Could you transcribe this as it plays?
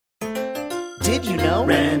Did you know?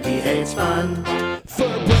 Randy hates fun. For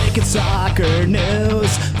breaking soccer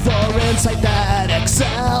news, for insight that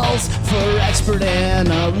excels, for expert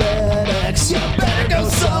analytics, you better go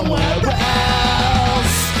somewhere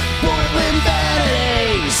else. Portland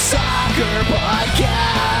Vanity Soccer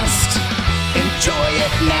Podcast. Enjoy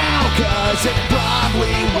it now, cause it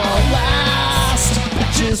probably won't last.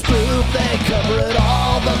 Bitches poop, they cover it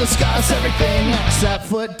all. They'll discuss everything except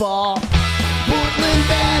football. Portland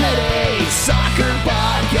Vanity Soccer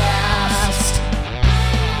Podcast.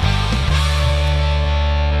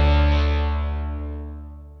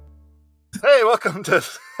 Hey, welcome to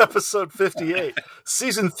episode 58,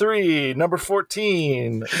 season 3, number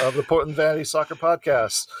 14 of the Portland Vanity Soccer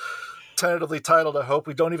Podcast. Tentatively titled, I hope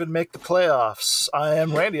we don't even make the playoffs. I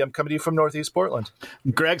am Randy. I'm coming to you from Northeast Portland.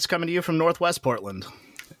 Greg's coming to you from Northwest Portland.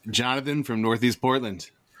 Jonathan from Northeast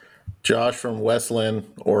Portland. Josh from West Linn,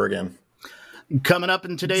 Oregon. Coming up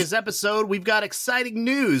in today's episode, we've got exciting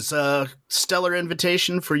news. Stellar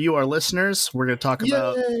invitation for you, our listeners. We're going to talk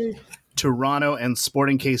about Toronto and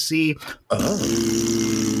Sporting KC.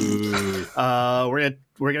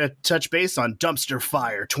 We're gonna touch base on Dumpster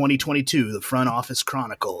Fire 2022, the Front Office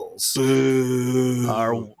Chronicles.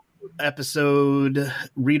 Our episode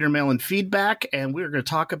reader mail and feedback, and we're going to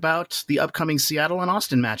talk about the upcoming Seattle and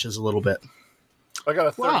Austin matches a little bit. I got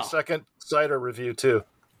a 30-second cider review too.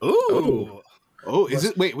 Ooh. Oh, is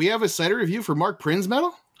it? Wait, we have a cider review for Mark Prinz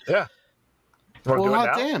medal? Yeah. Well,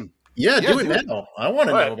 hot damn. Yeah, do it now. I want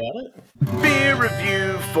to know about it. Beer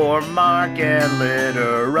review for Mark and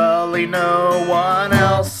literally no one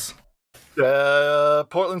else.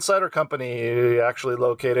 Portland Cider Company, actually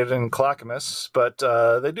located in Clackamas, but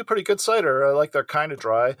they do pretty good cider. I like their Kind of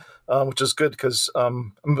Dry, which is good because I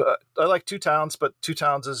like Two Towns, but Two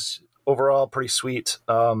Towns is overall pretty sweet.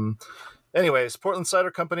 Anyways, Portland Cider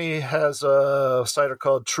Company has a cider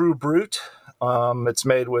called True Brute. It's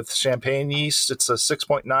made with champagne yeast. It's a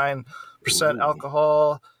 6.9%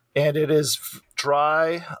 alcohol, and it is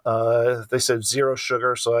dry. They said 0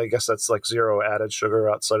 sugar, so I guess that's like 0 added sugar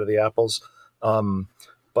outside of the apples.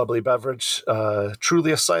 Bubbly beverage,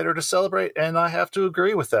 truly a cider to celebrate, and I have to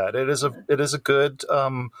agree with that. It is a good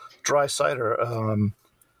dry cider.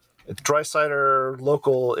 Dry cider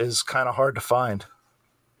local is kind of hard to find.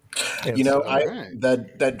 You know,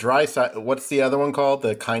 that dry cider. What's the other one called?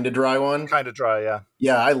 The Kind of Dry one. Kind of Dry, yeah.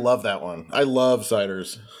 Yeah, I love that one. I love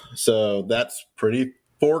ciders, so that's pretty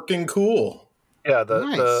forking cool. Yeah,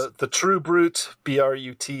 the True Brute,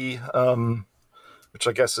 BRUT, which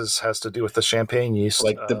I guess has to do with the champagne yeast,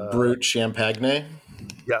 like the Brute Champagne.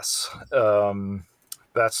 Yes,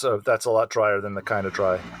 that's a lot drier than the Kind of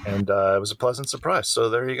Dry, and it was a pleasant surprise. So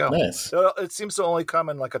there you go. Nice. It seems to only come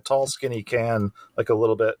in like a tall, skinny can, like a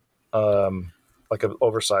little bit, like an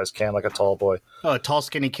oversized can, like a tall boy. Oh, a tall,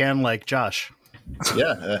 skinny can like Josh.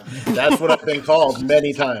 Yeah, that's what I've been called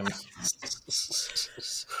many times.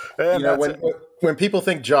 And you know, when people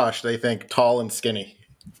think Josh, they think tall and skinny.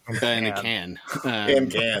 And a can.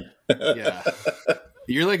 And can. Yeah.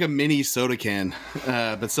 You're like a mini soda can,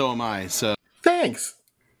 but so am I. So thanks.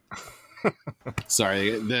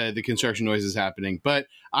 Sorry, the construction noise is happening, but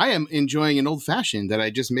I am enjoying an old fashioned that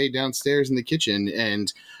I just made downstairs in the kitchen,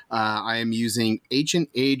 and I am using Ancient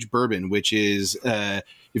Age bourbon, which is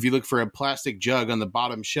if you look for a plastic jug on the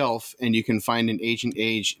bottom shelf, and you can find an Ancient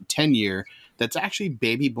Age 10-year that's actually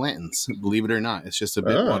Baby Blanton's. Believe it or not, it's just a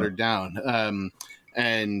bit watered down.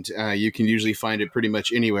 And you can usually find it pretty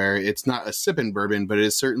much anywhere. It's not a sipping bourbon, but it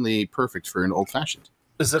is certainly perfect for an old fashioned.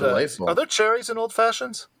 Is it are there cherries in old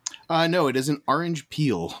fashions? No, it is an orange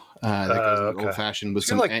peel that goes in old fashioned with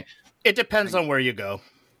some. It depends on where you go.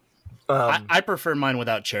 I prefer mine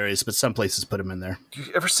without cherries, but some places put them in there. Do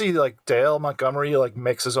you ever see like Dale Montgomery like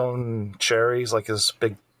makes his own cherries, like his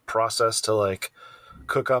big process to like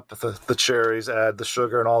cook up the cherries, add the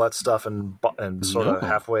sugar and all that stuff, and sort of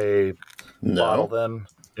halfway bottle them?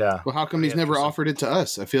 Yeah. Well, how come he's never offered it to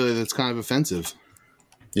us? I feel like that's kind of offensive.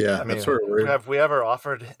 Yeah, I mean, that's sort of weird. Have we ever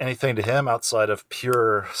offered anything to him outside of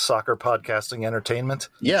pure soccer podcasting entertainment?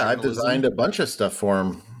 Yeah, I've designed a bunch of stuff for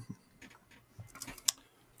him.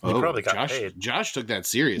 He probably got paid. Josh took that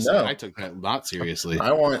seriously. No. I took that not seriously.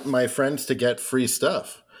 I want my friends to get free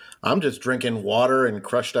stuff. I'm just drinking water and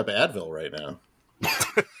crushed up Advil right now.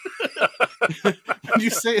 Did you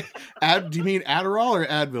say do you mean Adderall or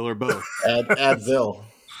Advil or both? Advil.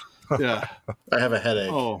 Yeah. I have a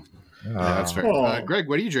headache. Oh. Yeah, that's fair. Greg,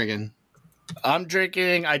 what are you drinking?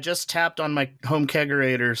 I just tapped on my home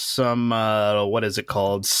kegerator some, what is it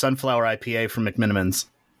called? Sunflower IPA from McMinimans.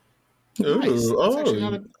 Ooh, nice.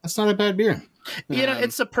 That's not a bad beer. You know,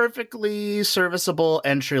 it's a perfectly serviceable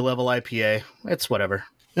entry-level IPA. It's whatever.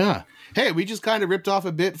 Yeah. Hey, we just kind of ripped off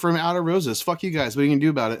a bit from Outer Roses. Fuck you guys. What are you going to do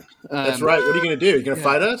about it? That's right. What are you going to do? You're going to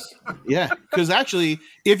fight us? Yeah. Because actually,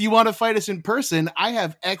 if you want to fight us in person, I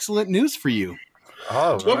have excellent news for you.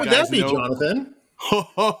 Oh, What would that be, know- Jonathan? Ho,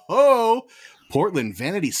 ho, ho. Portland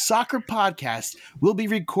Vanity Soccer Podcast will be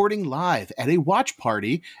recording live at a watch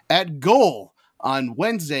party at Goal on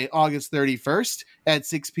Wednesday, August 31st at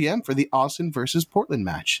 6 p.m. for the Austin versus Portland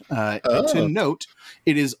match. To note,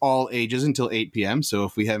 it is all ages until 8 p.m. So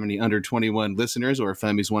if we have any under 21 listeners or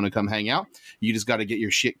families want to come hang out, you just got to get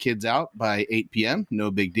your shit kids out by 8 p.m.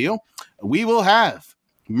 No big deal. We will have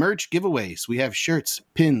merch giveaways. We have shirts,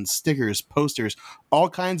 pins, stickers, posters, all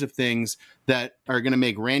kinds of things that are going to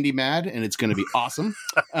make Randy mad, and it's going to be awesome.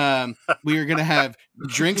 We are going to have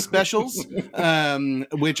drink specials,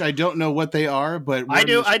 which I don't know what they are, but I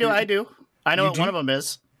do. I know You what do? one of them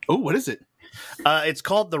is. Oh, what is it? It's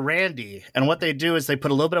called the Randy, and what they do is they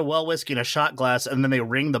put a little bit of well whiskey in a shot glass, and then they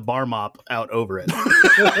wring the bar mop out over it.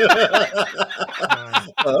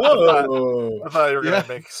 Oh. I thought you were going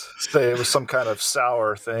to say it was some kind of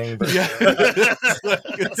sour thing. But Yeah,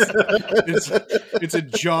 it's a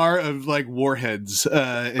jar of like warheads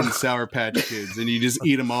and Sour Patch Kids, and you just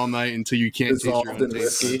eat them all night until you can't taste your Dissolved own in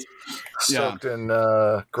taste. whiskey. soaked in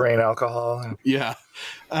grain alcohol. Yeah.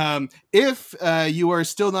 If you are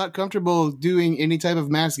still not comfortable doing any type of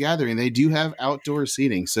mass gathering, they do have outdoor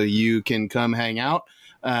seating, so you can come hang out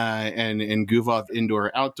and goof off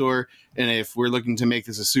indoor, outdoor. And if we're looking to make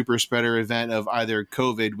this a super spreader event of either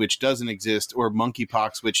COVID, which doesn't exist, or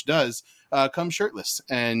monkeypox, which does, come shirtless,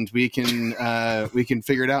 and we can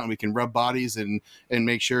figure it out, and we can rub bodies and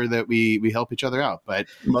make sure that we help each other out. But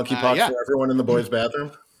Monkeypox yeah. for everyone in the boys'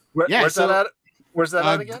 bathroom. Where's so- that at? Where's that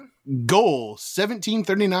at again? Goal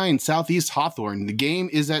 1739 Southeast Hawthorne. The game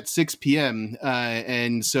is at 6 p.m.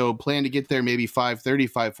 And so plan to get there maybe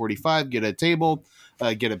 5:30, 5:45. Get a table,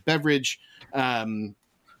 get a beverage. And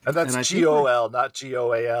that's and I think GOL, not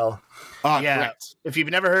GOAL. Yeah. Correct. If you've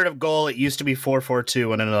never heard of Goal, it used to be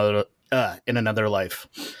 442 in another life.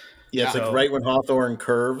 Yeah, it's So- like right when Hawthorne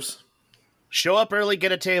curves. Show up early,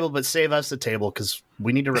 get a table, but save us the table because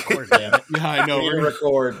we need to record. Damn it. Yeah, I know. We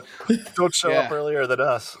record. Don't show up Yeah. earlier than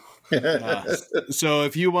us. So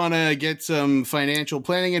if you want to get some financial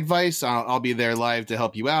planning advice, I'll be there live to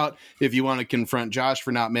help you out. If you want to confront Josh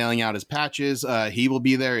for not mailing out his patches, he will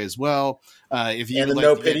be there as well. If you And the would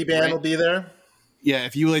No to Pity get Band will be there. Yeah,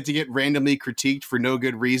 if you would like to get randomly critiqued for no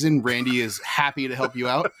good reason, Randy is happy to help you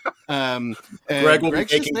out. And Greg will be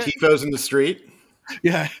Greg's just making there. tifos in the street.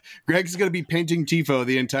 Yeah, Greg's going to be painting Tifo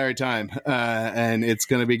the entire time, and it's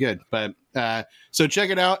going to be good. But so check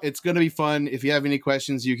it out. It's going to be fun. If you have any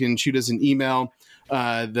questions, you can shoot us an email.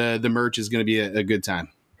 The merch is going to be a good time.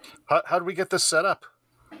 How did we get this set up?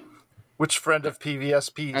 Which friend of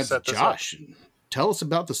PVSP That's set this Josh. Tell us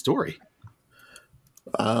about the story.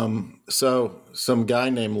 So some guy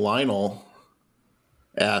named Lionel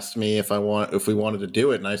asked me if we wanted to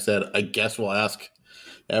do it, and I said, I guess we'll ask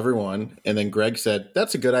everyone. And then Greg said,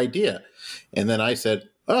 that's a good idea. And then I said,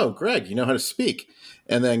 oh, Greg, you know how to speak.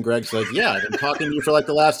 And then Greg's like, yeah, I've been talking to you for like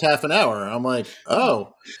the last half an hour. I'm like,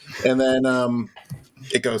 oh. And then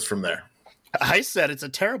it goes from there. I said it's a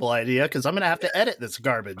terrible idea because I'm going to have to edit this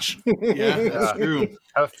garbage. Yeah, that's true. up?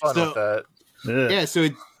 Have fun So- with that. Ugh. Yeah, so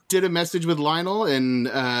it did a message with Lionel, and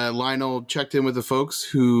Lionel checked in with the folks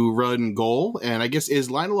who run Goal. And I guess,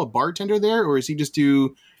 is Lionel a bartender there, or is he just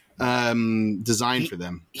do design for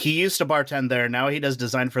them? He used to bartend there. Now he does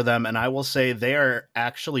design for them. And I will say they are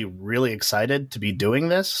actually really excited to be doing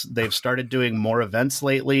this. They've started doing more events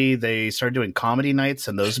lately. They started doing comedy nights,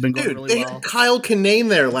 and those have been going Dude, really they well. had Kyle Kinane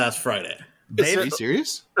there last Friday. Are you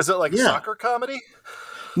serious? Is it like Yeah. soccer comedy?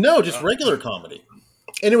 No, just regular comedy.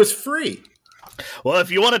 And it was free. Well, if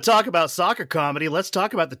you want to talk about soccer comedy, let's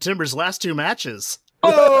talk about the Timbers' last two matches.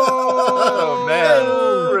 Oh,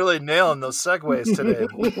 man. Really nailing those segues today.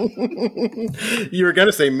 You were going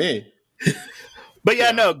to say me. But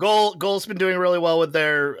yeah, no, Goal's been doing really well with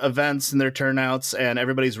their events and their turnouts, and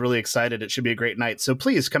everybody's really excited. It should be a great night. So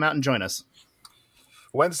please come out and join us.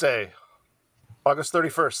 Wednesday, August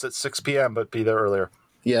 31st at 6 p.m., but be there earlier.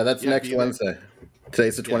 Yeah, that's Yeah, next be there. Wednesday.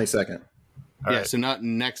 Today's the 22nd. All Yeah, right. so not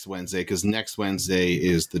next Wednesday, because next Wednesday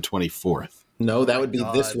is the 24th. No, that would be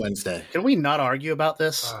God. this Wednesday. Can we not argue about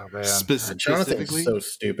this? Oh, man. Jonathan's Specifically, so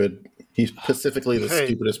stupid. He's specifically the Hey.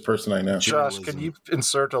 stupidest person I know. Josh, can you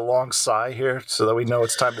insert a long sigh here so that we know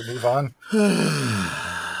it's time to move on?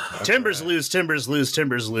 Timbers lose, Timbers lose,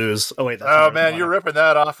 Timbers lose. Oh wait, that's Oh more man, Sonic. you're ripping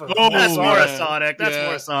that off of. That's more yeah. Sonic. That's Yeah.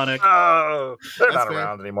 more Sonic. Oh, they're That's not fair.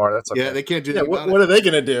 around anymore. That's okay. Yeah, they can't do Yeah, that. what are they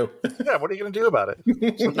going to do? Yeah, what are you going to do about it?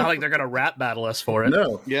 It's not like they're gonna rap battle us for it.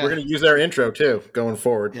 No, Yeah. we're going to use our intro too going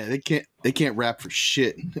forward. Yeah, they can't rap for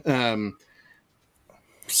shit.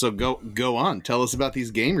 So go on. Tell us about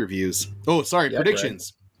these game reviews. Oh, sorry, Yeah,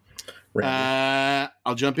 predictions. Randy.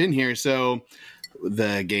 I'll jump in here. So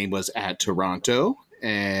the game was at Toronto,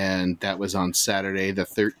 and that was on Saturday the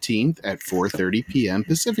 13th at 4:30 p.m.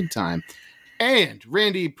 Pacific time. And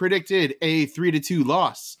Randy predicted a 3-2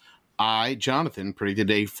 loss. I, Jonathan,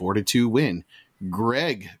 predicted a 4-2 win.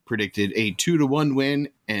 Greg predicted a 2-1 win,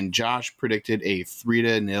 and Josh predicted a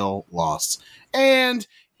 3-0 loss. And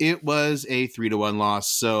it was a 3-1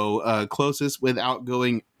 loss. So closest without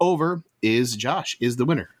going over is Josh, is the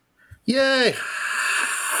winner. Yay!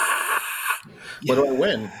 What do I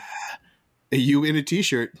win? You in a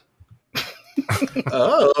t-shirt,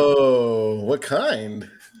 Oh, what kind?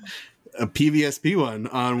 a PVSP one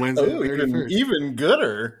on Wednesday the Oh, 31st. even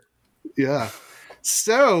gooder. Yeah.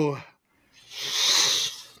 So,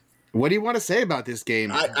 what do you want to say about this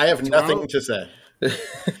game? I have Toronto? nothing to say.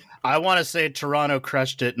 I want to say Toronto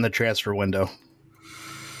crushed it in the transfer window.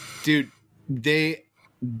 Dude, they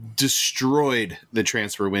destroyed the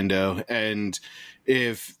transfer window, and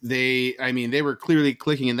they were clearly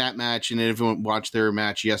clicking in that match, and if everyone watched their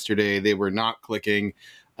match yesterday, they were not clicking,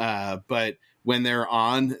 but when they're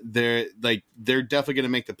on, they're definitely going to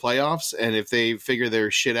make the playoffs, and if they figure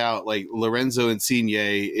their shit out, like Lorenzo Insigne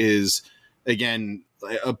is again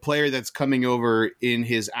a player that's coming over in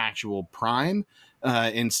his actual prime,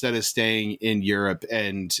 instead of staying in Europe,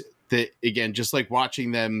 and again, just like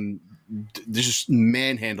watching them just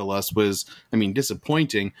manhandle us was,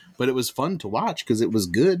 disappointing, but it was fun to watch because it was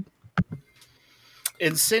good.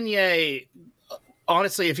 Insigne,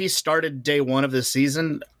 honestly, if he started day one of the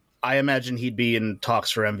season, I imagine he'd be in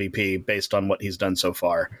talks for MVP based on what he's done so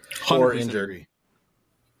far. Or 100% injured. agree.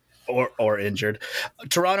 Or injured.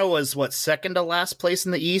 Toronto was second to last place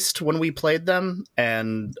in the East when we played them,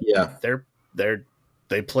 and Yeah.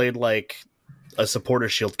 they played like a supporter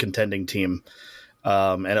shield contending team.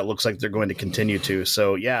 And it looks like they're going to continue to.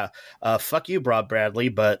 So yeah, fuck you, Bob Bradley,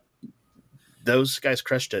 but those guys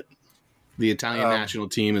crushed it. The Italian national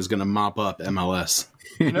team is going to mop up MLS.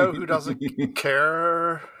 You know who doesn't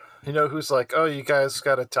care? You know who's like, oh, you guys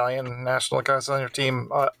got Italian national guys on your team?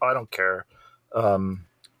 I don't care.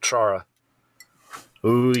 Chara.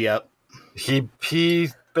 Ooh, yep. He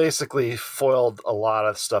basically foiled a lot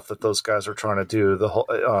of stuff that those guys were trying to do. The whole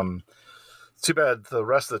too bad the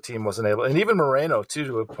rest of the team wasn't able, and even Moreno too,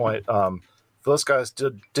 to a point. Those guys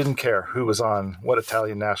didn't care who was on, what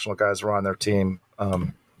Italian national guys were on their team,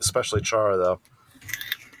 especially Chara though.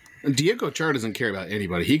 Diego Chara doesn't care about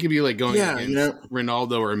anybody. He could be like going Yeah, against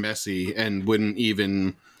Ronaldo or Messi and wouldn't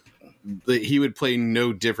even. He would play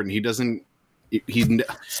no different. He doesn't. He's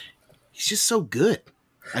just so good.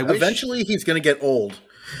 Eventually, he's going to get old,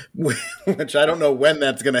 which I don't know when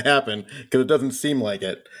that's going to happen because it doesn't seem like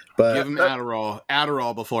it. But Give him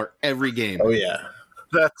Adderall before every game. oh yeah,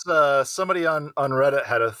 That's somebody on Reddit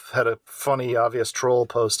had a funny, obvious troll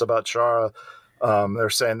post about Chara. They're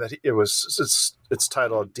saying that it's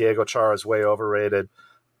titled "Diego Chara is way overrated,"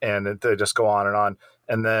 and they just go on.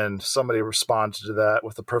 And then somebody responded to that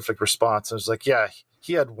with a perfect response. And it was like, yeah,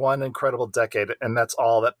 he had one incredible decade, and that's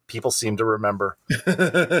all that people seem to remember.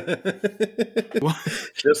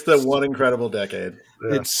 just the one incredible decade.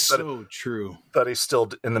 Yeah, It's so true. that he's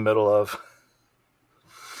still in the middle of.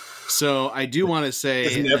 So I do want to say,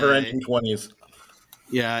 His never-ending 20s.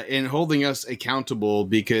 yeah, and holding us accountable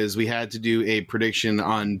because we had to do a prediction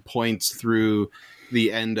on points through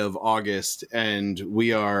the end of August, and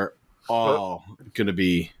we are all going to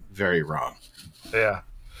be very wrong. Yeah.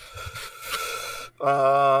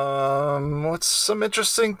 What's some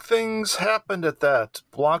interesting things happened at that?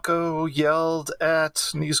 Blanco yelled at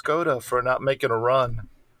Niezgoda for not making a run.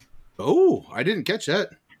 Oh, I didn't catch that.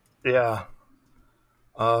 Yeah.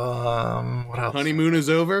 What else? Honeymoon is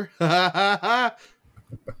over. Did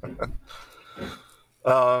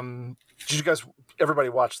you guys? Everybody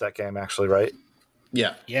watched that game, actually, right?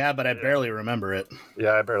 Yeah. Yeah, but I barely remember it.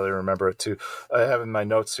 Yeah, I barely remember it too. I have in my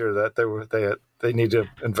notes here that they need to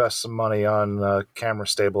invest some money on camera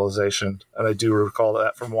stabilization, and I do recall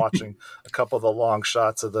that from watching a couple of the long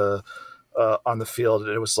shots of the on the field.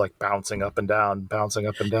 It was like bouncing up and down.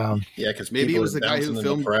 Yeah, because Maybe it was the guy who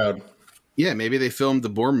filmed- the crowd. Yeah, maybe they filmed the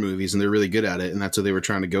Bourne movies and they're really good at it, and that's what they were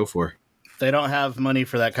trying to go for. They don't have money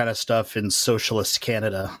for that kind of stuff in socialist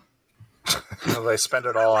Canada. They spend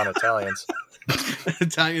it all on Italians.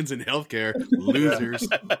 Italians in healthcare, losers.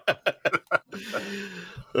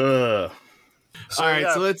 Uh, All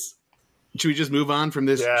right, so should we just move on from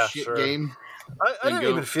this shit sure. game? I didn't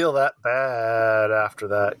even feel that bad after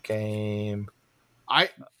that game. I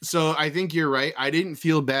think you're right. I didn't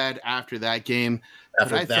feel bad after that game.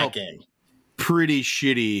 After that game. Pretty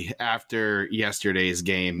shitty after yesterday's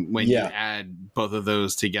game when you add both of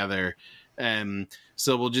those together.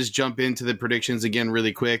 So we'll just jump into the predictions again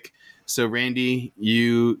really quick. So Randy,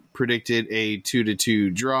 you predicted a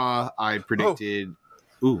 2-2 draw. I predicted.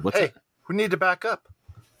 What's that? We need to back up.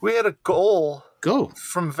 We had a goal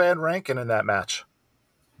from Van Rankin in that match.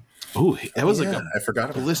 Oh, that was I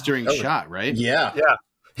forgot blistering shot, right? Yeah.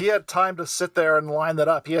 He had time to sit there and line that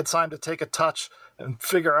up. He had time to take a touch and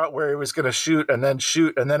figure out where he was going to shoot, and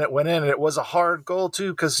then it went in, and it was a hard goal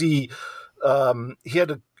too because he had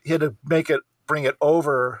to bring it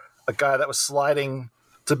over a guy that was sliding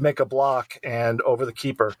to make a block and over the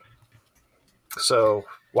keeper. So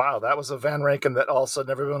wow, that was a Van Rankin that all of a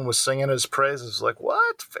sudden everyone was singing his praises. Like,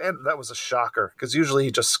 what? And that was a shocker because usually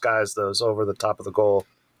he just skies those over the top of the goal.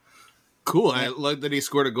 Cool. I like that he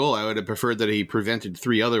scored a goal. I would have preferred that he prevented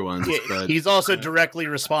 3 other ones. But he's also directly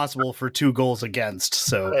responsible for 2 goals against.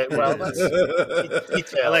 So, well, that's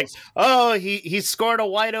he scored a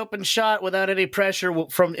wide open shot without any pressure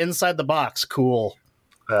from inside the box. Cool.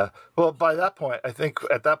 Well, by that point, I think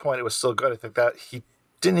at that point it was still good. I think that he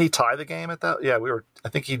tie the game at that. Yeah, I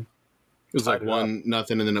think he. It was like 1-0,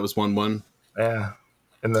 and then it was 1-1. Yeah,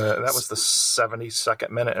 and that was the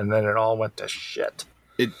 72nd minute, and then it all went to shit.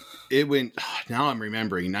 It went. Now I'm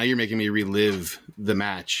remembering. Now you're making me relive the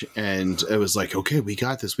match, and it was like, okay, we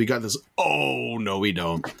got this. Oh no, we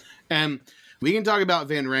don't. And we can talk about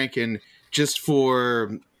Van Rankin just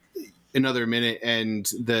for another minute. And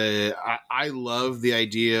I love the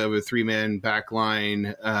idea of a 3-man back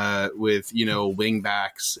line with wing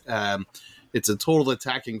backs. It's a total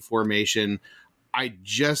attacking formation. I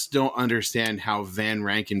just don't understand how Van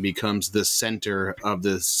Rankin becomes the center of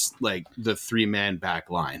this, like the 3-man back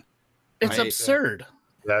line. It's absurd.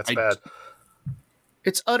 Yeah, it's bad.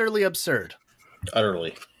 It's utterly absurd.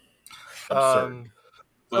 Utterly. Utterly.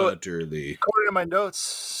 Utterly. According to my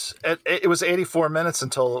notes, it was 84 minutes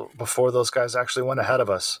before those guys actually went ahead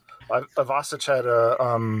of us. Ivasic had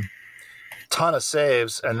a ton of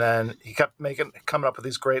saves, and then he kept coming up with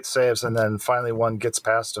these great saves, and then finally one gets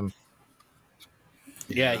past him.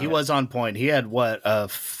 Yeah, he was on point. He had a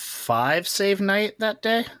 5 save night that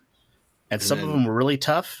day, and some of them were really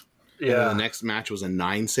tough. Yeah, the next match was a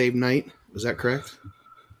 9 save night. Was that correct?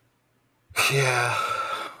 Yeah.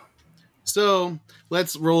 So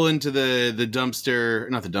let's roll into the dumpster.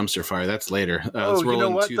 Not the dumpster fire. That's later. Let's roll you know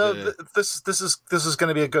what? This is going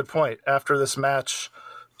to be a good point. After this match,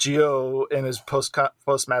 Gio in his post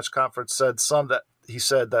match conference said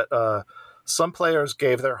that some players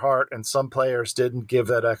gave their heart and some players didn't give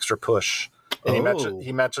that extra push. And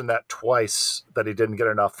he mentioned that twice, that he didn't get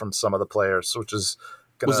enough from some of the players, which is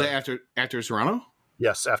was that after Toronto?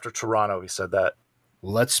 Yes, after Toronto, he said that.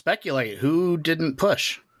 Let's speculate. Who didn't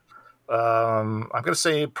push? I'm going to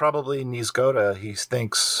say probably Niezgoda. He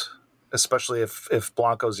thinks, especially if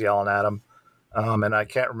Blanco's yelling at him. And I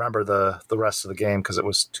can't remember the rest of the game because it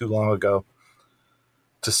was too long ago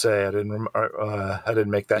to say. I didn't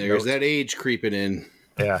make that. There's note. That age creeping in.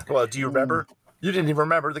 Yeah. Well, do you remember? You didn't even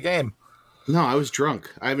remember the game. No, I was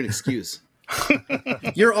drunk. I have an excuse.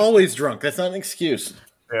 You're always drunk. That's not an excuse.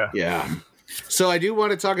 Yeah. So I do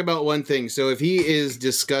want to talk about one thing. So if he is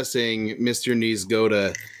discussing Mr.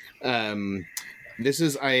 Niezgoda,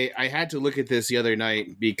 I had to look at this the other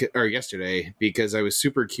night yesterday because I was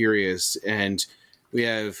super curious. And we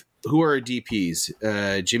have who are our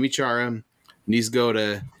DPs? Jimmy Chara,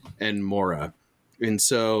 Niezgoda, and Mora. And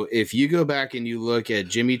so if you go back and you look at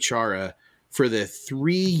Jimmy Chara, for the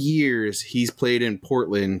 3 years he's played in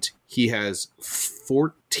Portland, he has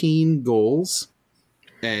 14 goals.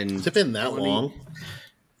 And has it been that long?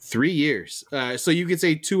 3 years. So you could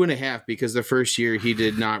say 2.5 because the first year he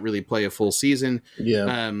did not really play a full season. Yeah.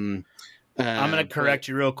 I'm going to correct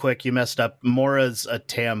you real quick. You messed up. Mora's a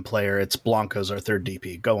TAM player. It's Blanco's our third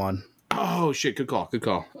DP. Go on. Oh, shit. Good call.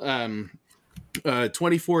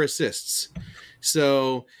 24 assists.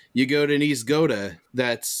 So you go to Niezgoda.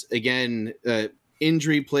 That's, again,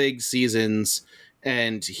 injury-plagued seasons.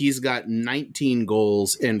 And he's got 19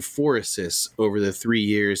 goals and 4 assists over the 3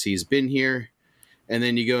 years he's been here. And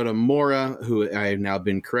then you go to Mora, who I have now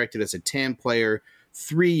been corrected as a TAM player.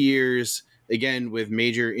 3 years, again, with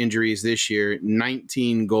major injuries this year,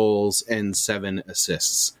 19 goals and 7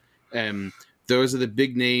 assists. The those are the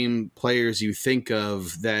big name players you think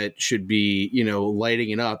of that should be,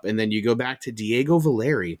 lighting it up. And then you go back to Diego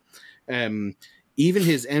Valeri. Even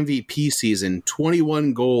his MVP season,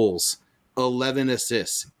 21 goals, 11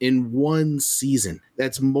 assists in one season.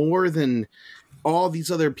 That's more than all these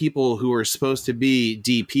other people who are supposed to be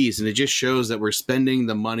DPs. And it just shows that we're spending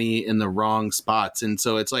the money in the wrong spots. And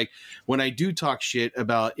so it's like, when I do talk shit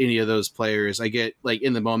about any of those players, I get like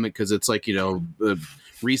in the moment, because it's like, the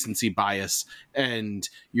recency bias, and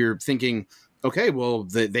you're thinking, okay, well,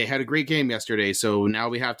 they had a great game yesterday, so now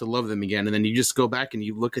we have to love them again. And then you just go back and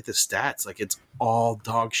you look at the stats, like it's all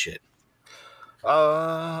dog shit.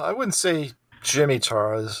 I wouldn't say Jimmy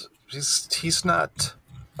Chara he's not.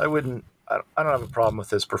 I don't have a problem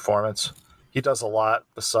with his performance. He does a lot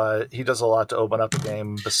to open up a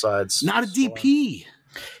game besides not a DP.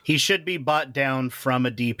 He should be bought down from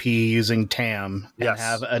a DP using TAM and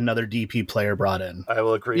have another DP player brought in. I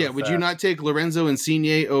will agree. Yeah, would you not take Lorenzo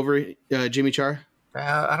Insigne over Jimmy Chara?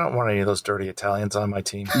 I don't want any of those dirty Italians on my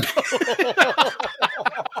team.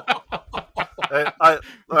 All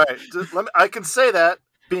right. I can say that,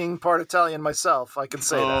 being part Italian myself. I can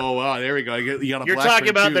say that. Oh, wow. There we go. You're talking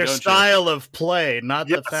about their style of play, not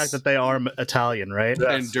the fact that they are Italian, right? Yes,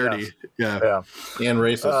 and dirty. Yes. Yeah. And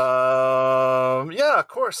racist. Yeah, of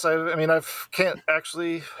course. Have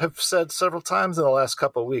said several times in the last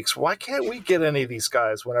couple of weeks, why can't we get any of these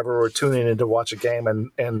guys whenever we're tuning in to watch a game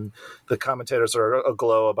and the commentators are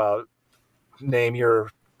aglow about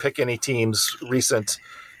pick any team's recent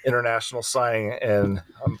international signing, and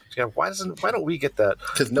why don't we get that?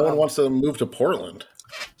 Because no one wants to move to Portland.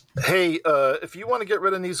 Hey, if you want to get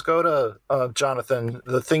rid of Niezgoda, Jonathan,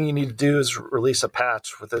 the thing you need to do is release a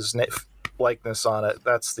patch with his likeness on it.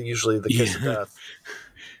 That's usually the kiss of death.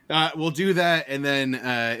 We'll do that, and then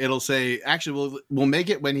it'll say, actually, we'll make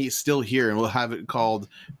it when he's still here, and we'll have it called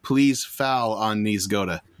 "Please Foul on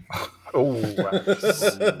Niezgoda." Oh,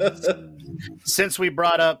 Since we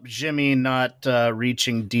brought up Jimmy not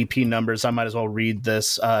reaching DP numbers, I might as well read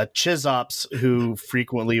this. Chizops, who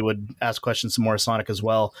frequently would ask questions to Morrisonic as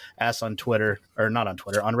well, asked on Twitter, or not on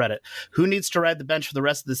Twitter, on Reddit, who needs to ride the bench for the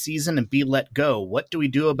rest of the season and be let go? What do we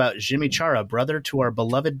do about Jimmy Chara, brother to our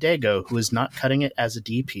beloved Dago, who is not cutting it as a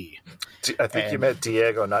DP? I think you meant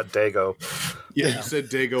Diego, not Dago. Yeah, you said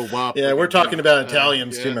Dago Wop. Yeah, we're talking about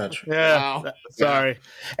Italians too much. Yeah, wow. Sorry.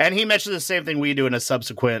 And he mentioned the same thing we do in a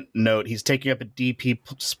subsequent note. He's taking up a DP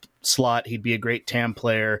slot. He'd be a great TAM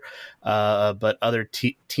player, but other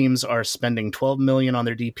teams are spending $12 million on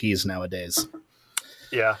their DPs nowadays.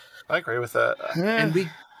 Yeah, I agree with that. And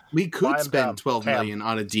we could spend $12 million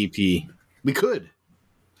on a DP. We could.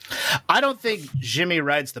 I don't think Jimmy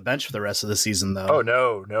rides the bench for the rest of the season, though. Oh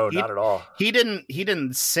no, not at all. He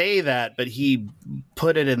didn't say that, but he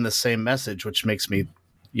put it in the same message, which makes me,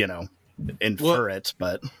 infer it.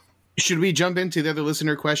 But should we jump into the other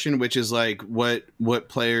listener question, which is like what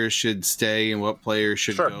players should stay and what players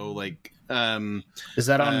should go? Like, is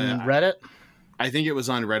that on Reddit? I think it was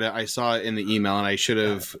on Reddit. I saw it in the email, and I should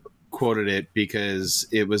have quoted it because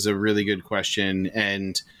it was a really good question.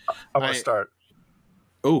 And I'm going to start.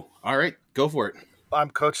 Oh, all right. Go for it.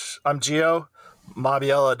 I'm Gio.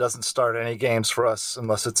 Mabiella doesn't start any games for us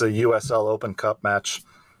unless it's a USL Open Cup match.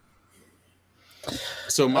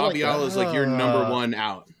 So Mabiella is like your number one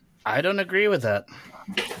out. I don't agree with that.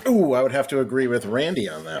 Ooh, I would have to agree with Randy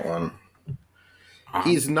on that one.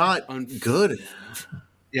 He's not good.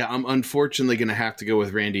 Yeah, I'm unfortunately going to have to go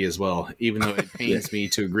with Randy as well, even though it pains me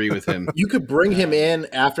to agree with him. You could bring him in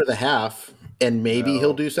after the half, and maybe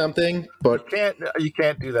he'll do something. But you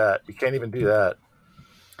can't do that. You can't even do that.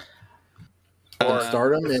 Or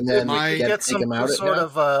start him and then get some sort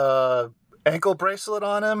of ankle bracelet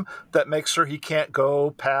on him that makes sure he can't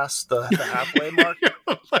go past the halfway mark.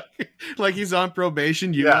 like he's on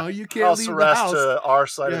probation. You know, you can't leave the house. To our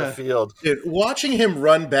side of the field. Dude, watching him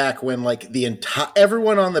run back when like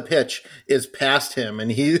everyone on the pitch is past him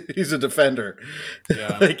and he's a defender.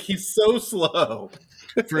 Yeah. Like he's so slow.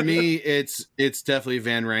 For me, it's definitely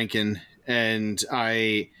Van Rankin, and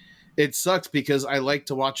it sucks because I like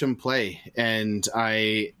to watch him play, and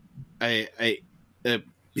I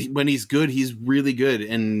when he's good, he's really good,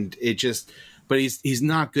 and but he's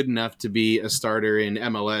not good enough to be a starter in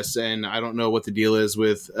MLS, and I don't know what the deal is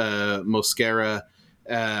with Mosquera,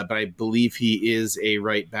 but I believe he is a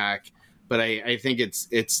right back. But I think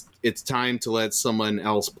it's time to let someone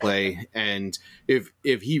else play. And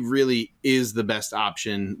if he really is the best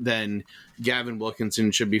option, then Gavin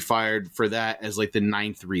Wilkinson should be fired for that as like the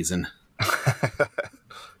 9th reason.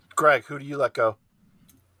 Greg, who do you let go?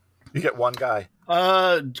 You get one guy.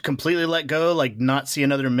 Completely let go, like not see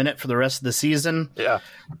another minute for the rest of the season. Yeah.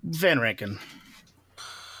 Van Rankin.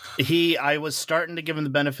 I was starting to give him the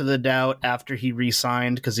benefit of the doubt after he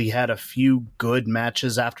re-signed because he had a few good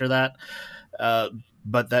matches after that.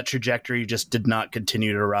 But that trajectory just did not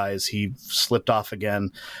continue to rise. He slipped off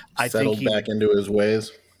again. Settled back into his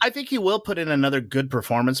ways. I think he will put in another good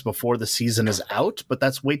performance before the season is out, but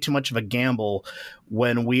that's way too much of a gamble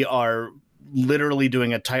when we are literally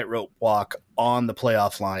doing a tightrope walk on the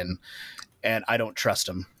playoff line, and I don't trust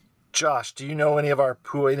him. Josh, do you know who any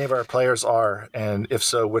of our players are? And if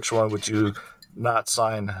so, which one would you not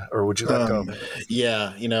sign or would you let go?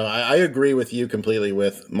 Yeah, I agree with you completely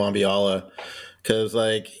with Mombiala because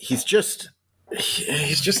like he's just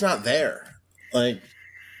not there. Like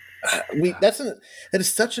that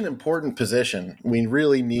is such an important position. We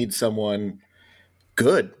really need someone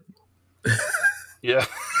good. Yeah.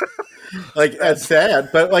 Like that's sad,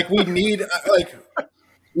 but like we need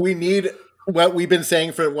what we've been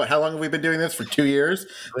saying for how long have we been doing this? For 2 years,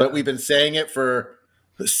 but we've been saying it for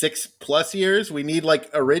 6+ years. We need like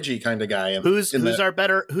a Reggie kind of guy. Who's our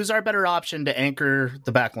better option to anchor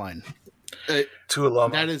the back line?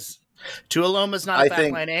 Tuiloma. Tuiloma's not a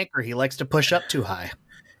backline anchor. He likes to push up too high.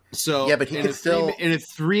 So yeah, but he can still in a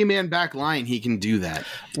 3-man back line, he can do that.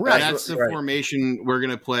 Right, that's the formation we're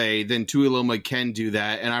gonna play. Then Tuiloma can do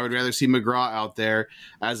that, and I would rather see McGraw out there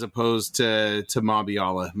as opposed to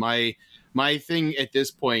Mombiala. My thing at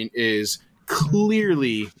this point is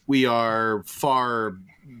clearly we are far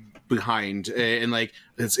behind, and like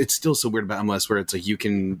it's still so weird about MLS where it's like you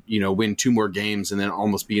can win 2 more games and then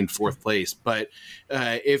almost be in 4th place. But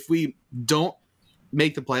if we don't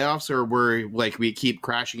make the playoffs or we keep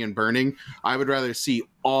crashing and burning, I would rather see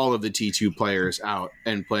all of the T2 players out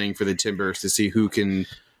and playing for the Timbers to see who can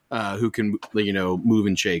move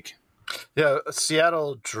and shake. Yeah,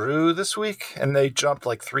 Seattle drew this week and they jumped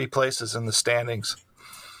like 3 places in the standings.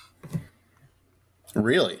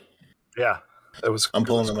 Really? Yeah. I'm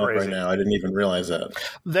pulling them up right now. I didn't even realize that.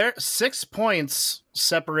 There 6 points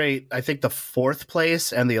separate, I think, the 4th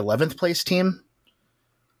place and the 11th place team.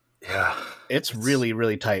 Yeah. It's really,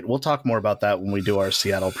 really tight. We'll talk more about that when we do our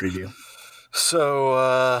Seattle preview.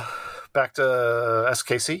 So, back to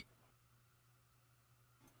SKC?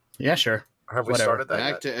 Yeah, sure. Have we started that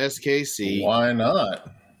Back yet? to SKC. Why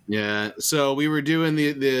not? Yeah. So we were doing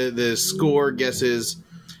the score guesses,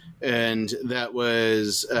 and that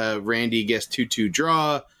was Randy guessed 2-2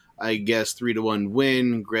 draw. I guessed 3-1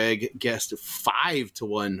 win. Greg guessed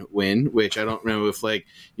 5-1 win, which I don't know if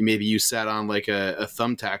maybe you sat on like a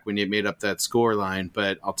thumbtack when you made up that score line,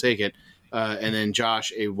 but I'll take it. And then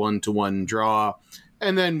Josh a 1-1 draw,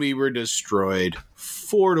 and then we were destroyed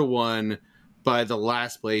 4-1 by the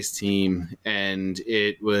last place team, and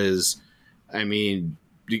it was,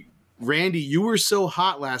 Randy, you were so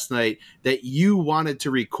hot last night that you wanted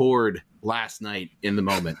to record last night in the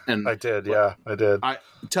moment. And I did. Yeah, I did.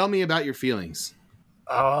 Tell me about your feelings.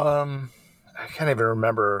 I can't even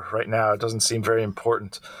remember right now. It doesn't seem very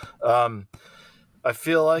important. I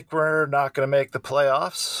feel like we're not going to make the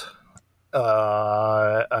playoffs.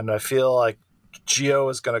 And I feel like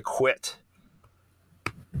Gio is going to quit.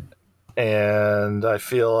 And I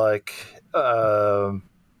feel like, that's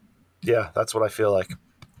what I feel like.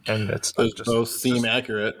 And those both seem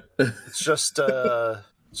accurate. It's just a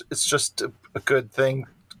good thing.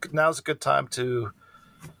 Now's a good time to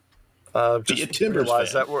just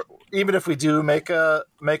realize that even if we do make a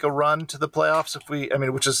run to the playoffs,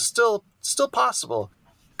 which is still possible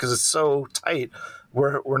because it's so tight,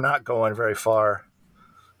 we're not going very far.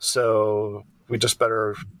 So we just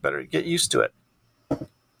better get used to it.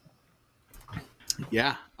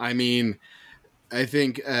 Yeah, I think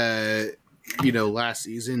last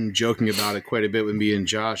season, joking about it quite a bit with me and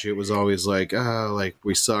Josh, it was always like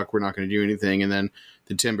we suck, we're not going to do anything, and then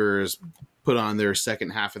the Timbers put on their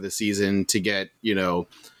second half of the season to get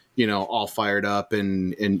all fired up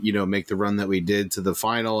and make the run that we did to the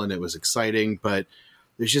final, and it was exciting. But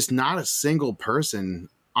there's just not a single person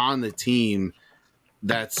on the team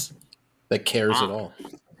that cares at all.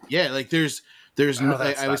 Yeah, like there's no.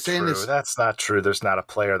 I was saying this. That's not true. There's not a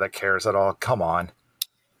player that cares at all. Come on.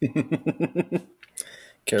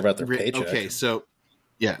 Care about their paycheck. Okay, so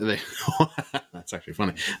yeah, that's actually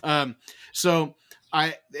funny. So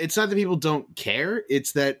it's not that people don't care;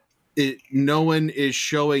 it's that no one is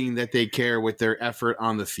showing that they care with their effort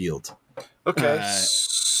on the field. Okay,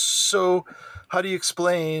 so how do you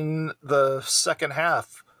explain the second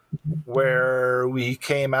half where we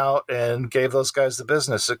came out and gave those guys the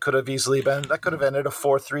business? It could have easily ended a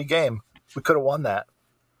 4-3 game. We could have won that.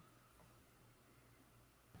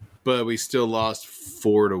 But we still lost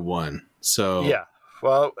 4-1. So yeah,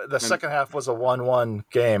 well, the second half was a 1-1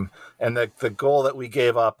 game, and the goal that we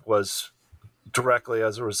gave up was directly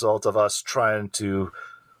as a result of us trying to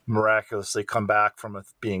miraculously come back from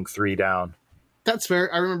being 3 down. That's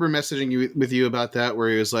fair. I remember messaging with you about that, where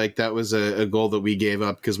he was like, that was a goal that we gave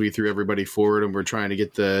up because we threw everybody forward and we're trying to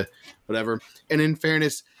get the whatever. And in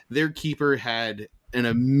fairness, their keeper had an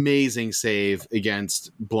amazing save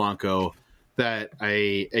against Blanco that's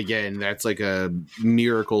like a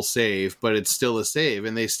miracle save, but it's still a save,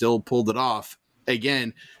 and they still pulled it off.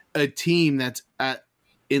 Again, a team that's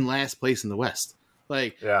in last place in the West.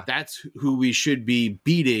 That's who we should be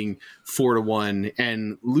beating 4-1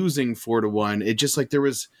 and losing 4-1. It just like there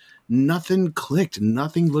was nothing clicked,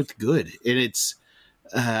 nothing looked good, and it's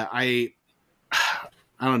I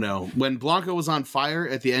don't know. When Blanco was on fire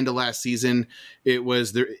at the end of last season, it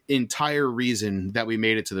was the entire reason that we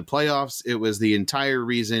made it to the playoffs. It was the entire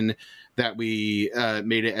reason that we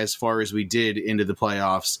made it as far as we did into the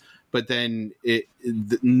playoffs. But then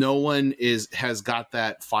no one has got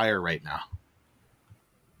that fire right now.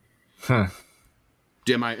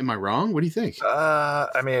 Am I wrong? What do you think?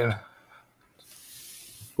 I mean,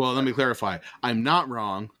 well, let me clarify. I'm not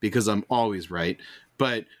wrong because I'm always right.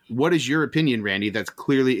 But what is your opinion, Randy? That's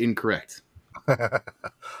clearly incorrect.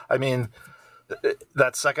 I mean,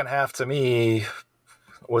 that second half to me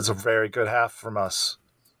was a very good half from us,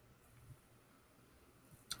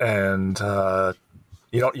 and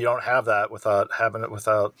you don't have that without having it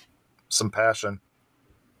without some passion.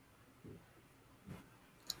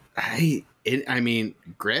 I mean,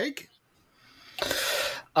 Greg?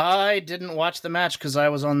 I didn't watch the match because I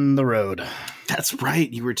was on the road. That's right.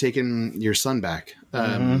 You were taking your son back.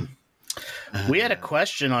 We had a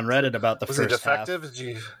question on Reddit about the was first he defective? half.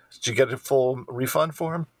 Did you get a full refund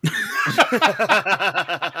for him?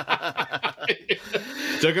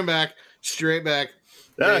 Took him back, straight back.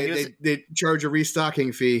 No, they charge a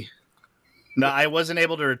restocking fee. No, I wasn't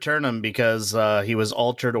able to return him because he was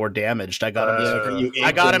altered or damaged. I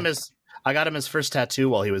got him his first tattoo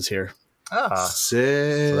while he was here.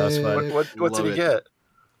 Sick. So that's fun. What did he get?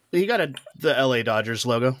 He got the LA Dodgers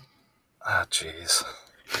logo. Ah, jeez.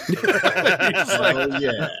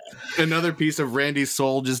 Yeah. Another piece of Randy's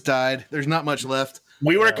soul just died. There's not much left.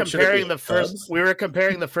 We were comparing the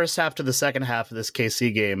first half to the second half of this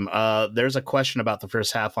KC game. There's a question about the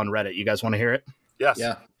first half on Reddit. You guys want to hear it? Yes.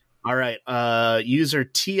 Yeah. All right. User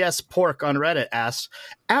TS Pork on Reddit asked,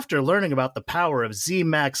 after learning about the power of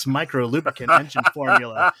Z-Max micro lubricant engine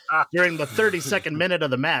formula during the 32nd minute of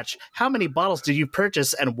the match, how many bottles did you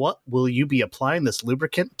purchase and what will you be applying this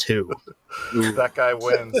lubricant to? That guy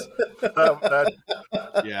wins.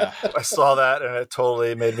 Yeah. I saw that and it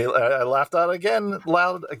totally made me, I laughed out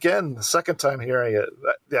loud again, the second time hearing it.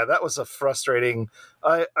 That was a frustrating,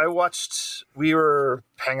 we were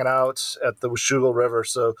hanging out at the Washougal River,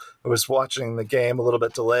 so I was watching the game a little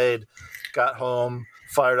bit delayed, got home,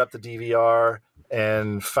 fired up the DVR,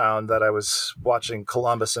 and found that I was watching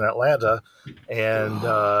Columbus and Atlanta, and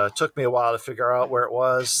it took me a while to figure out where it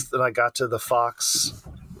was. Then I got to the Fox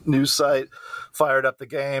news site, fired up the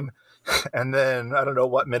game, and then I don't know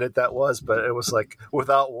what minute that was, but it was like,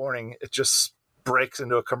 without warning, it just breaks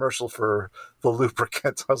into a commercial for the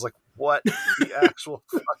lubricant. I was like, what the actual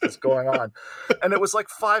fuck is going on? And it was like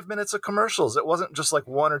 5 minutes of commercials. It wasn't just like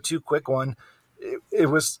one or two quick one. It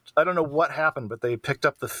was, I don't know what happened, but they picked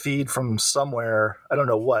up the feed from somewhere. I don't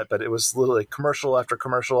know what, but it was literally commercial after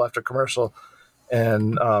commercial after commercial.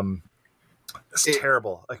 And it's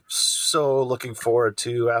terrible. I'm so looking forward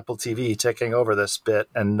to Apple TV taking over this bit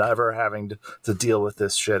and never having to deal with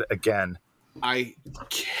this shit again. I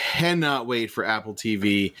cannot wait for Apple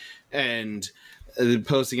TV, and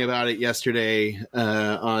posting about it yesterday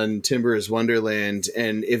on Timber's Wonderland.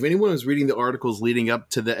 And if anyone was reading the articles leading up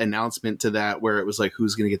to the announcement to that, where it was like,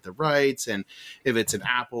 who's going to get the rights, and if it's an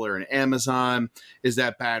Apple or an Amazon, is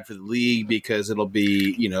that bad for the league because it'll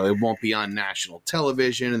be, it won't be on national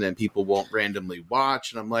television and then people won't randomly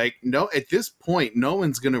watch. And I'm like, no, at this point, no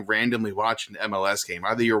one's going to randomly watch an MLS game.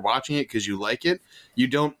 Either you're watching it because you like it, you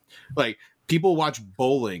don't like. People watch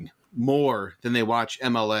bowling more than they watch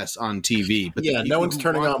MLS on TV. But yeah, no one's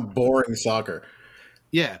turning on boring soccer.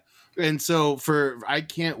 Yeah. And so I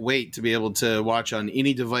can't wait to be able to watch on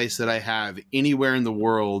any device that I have anywhere in the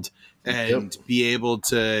world and be able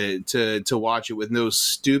to watch it with no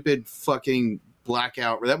stupid fucking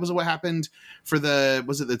blackout. That was what happened for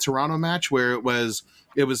was it the Toronto match where it was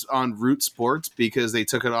on Root Sports because they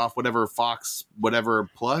took it off whatever Fox, whatever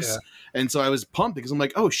plus. Yeah. And so I was pumped because I'm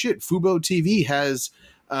like, oh shit, Fubo TV has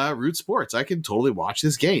Root Sports. I can totally watch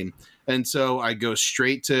this game. And so I go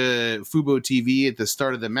straight to Fubo TV at the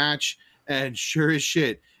start of the match, and sure as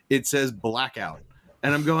shit, it says blackout.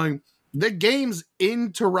 And I'm going, the game's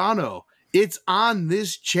in Toronto. it's on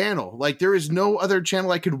this channel. Like, there is no other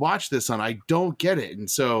channel I could watch this on. I don't get it. And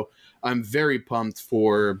so I'm very pumped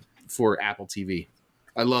for Apple TV.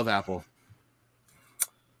 I love Apple.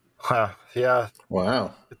 Huh, yeah.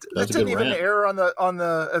 Wow. It didn't even air on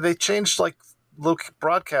the. They changed like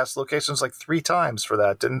broadcast locations like 3 times for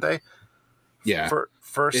that, didn't they? Yeah.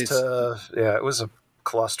 It was a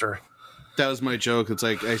cluster. That was my joke. It's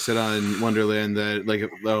like I said on Wonderland that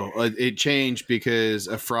it changed because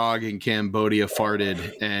a frog in Cambodia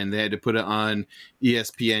farted and they had to put it on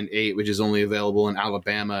ESPN 8, which is only available in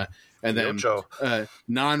Alabama. And then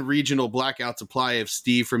non-regional blackout supply if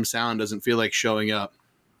Steve from Sound doesn't feel like showing up.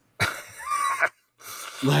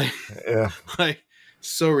 Like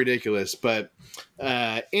so ridiculous. But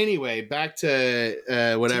anyway, back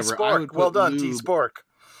to whatever. Well done, T Spork.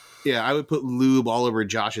 Yeah, I would put lube all over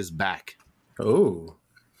Josh's back. Oh,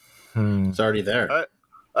 it's already there.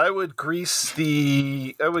 I would grease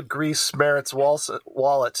Merritt's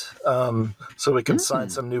wallet so we can sign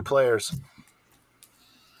some new players.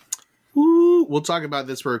 Woo. We'll talk about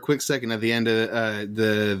this for a quick second at the end of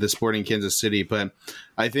the Sporting Kansas City, but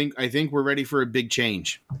I think we're ready for a big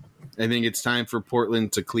change. I think it's time for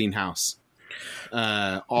Portland to clean house.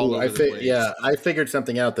 Over the place. Yeah, I figured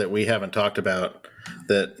something out that we haven't talked about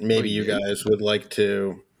that maybe you guys would like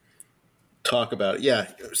to talk about. Yeah,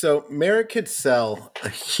 so Merritt could sell a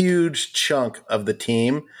huge chunk of the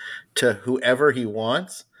team to whoever he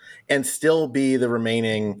wants and still be the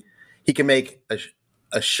remaining. He can make a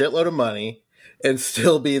shitload of money and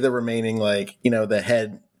still be the remaining, the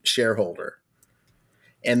head shareholder.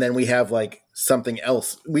 And then we have like something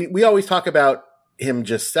else. We always talk about him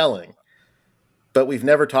just selling, but we've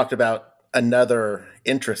never talked about another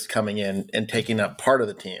interest coming in and taking up part of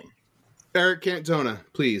the team. Eric Cantona,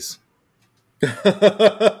 please. Is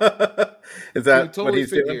that totally what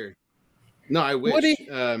he's doing? Here. No, I wish.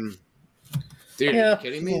 Dude, yeah, are you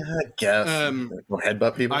kidding me? Yeah, I guess. We'll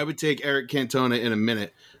headbutt people. I would take Eric Cantona in a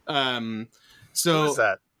minute. So what is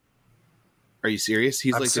that? Are you serious?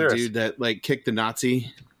 He's the dude that kicked the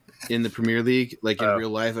Nazi in the Premier League, in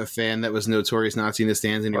real life, a fan that was notorious Nazi in the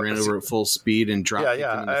stands, and he ran over at full speed and dropped.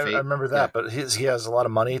 Yeah, I remember that. Yeah. But he has a lot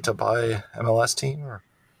of money to buy MLS team. Or?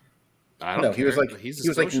 I don't know. He was like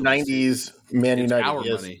 90s Man United. Our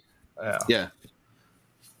money. Yeah.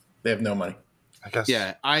 They have no money. I guess.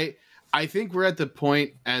 Yeah, I think we're at the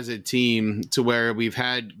point as a team to where we've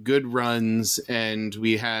had good runs and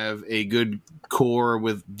we have a good core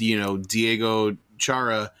with Diego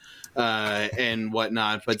Chara and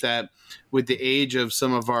whatnot, but that with the age of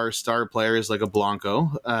some of our star players like a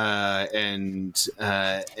Blanco and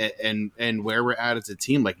where we're at as a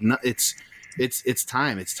team, it's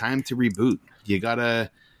time to reboot. You gotta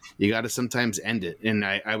sometimes end it, and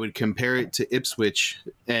I would compare it to Ipswich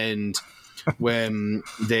and when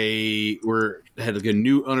they had a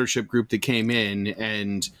new ownership group that came in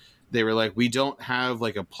and they were like, we don't have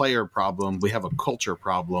a player problem, we have a culture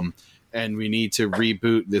problem, and we need to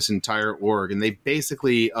reboot this entire org. And they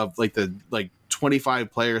basically, of the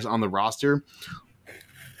 25 players on the roster,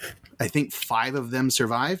 I think 5 of them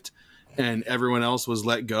survived and everyone else was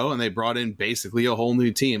let go, and they brought in basically a whole new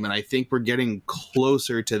team. And I think we're getting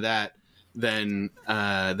closer to that than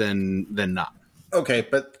not. Okay,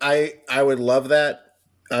 but I would love that.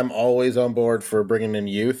 I'm always on board for bringing in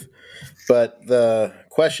youth. But the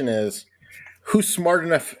question is, who's smart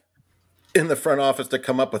enough in the front office to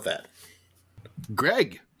come up with that?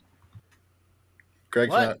 Greg's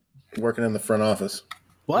not working in the front office.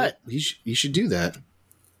 What? You should do that.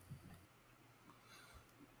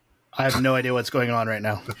 I have no idea what's going on right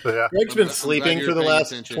now. Yeah. Greg's been sleeping for the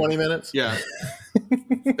last 20 minutes. Yeah.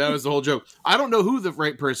 That was the whole joke. I don't know who the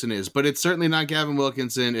right person is, but it's certainly not Gavin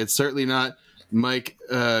Wilkinson. It's certainly not Mike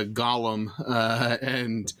Gollum.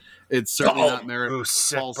 And it's certainly not Merritt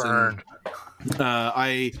Paulson.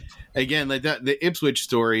 Again, the Ipswich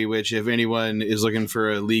story, which if anyone is looking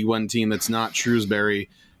for a League One team that's not Shrewsbury,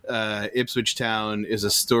 Ipswich Town is a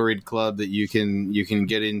storied club that you can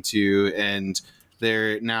get into, and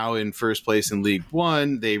they're now in first place in League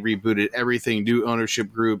One. They rebooted everything, new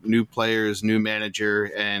ownership group, new players, new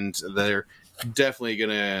manager, and they're definitely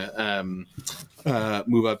going to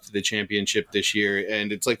move up to the championship this year.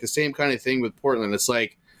 And it's the same kind of thing with Portland. It's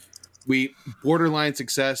we borderline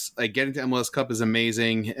success. Getting to MLS Cup is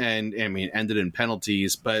amazing, and ended in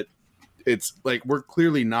penalties, but it's we're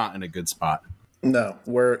clearly not in a good spot. No,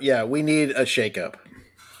 we need a shakeup.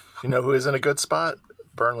 You know who is in a good spot?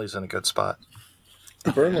 Burnley's in a good spot.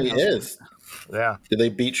 Burnley is. Yeah. Did they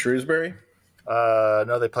beat Shrewsbury?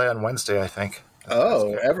 No, they play on Wednesday, I think.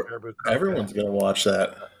 Oh, everyone's going to watch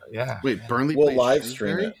that. Yeah. Wait, Burnley? We'll live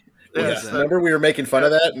stream it. Yes, Remember we were making fun of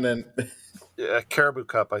that, and then Caribou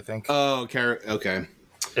Cup, I think. Oh, okay.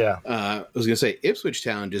 Yeah. I was gonna say Ipswich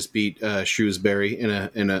Town just beat Shrewsbury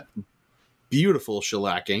in a beautiful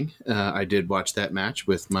shellacking. I did watch that match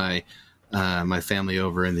with my family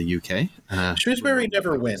over in the UK. Shrewsbury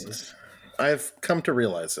never wins. I've come to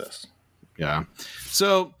realize this. Yeah.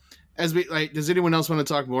 So, as we does anyone else want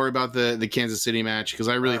to talk more about the Kansas City match? Because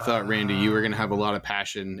I really thought, Randy, you were going to have a lot of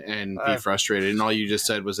passion and be frustrated, and all you just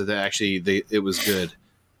said was that it was good.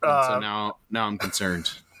 So now I'm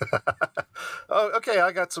concerned. Oh, okay,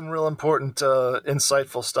 I got some real important,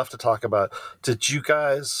 insightful stuff to talk about. Did you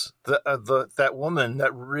guys, that woman,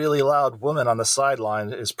 that really loud woman on the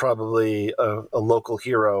sideline is probably a local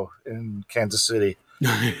hero in Kansas City.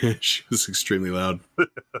 She was extremely loud.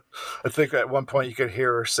 I think at one point you could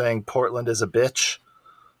hear her saying Portland is a bitch.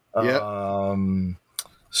 Yep.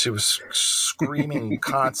 She was screaming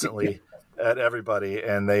constantly at everybody,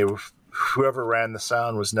 and whoever ran the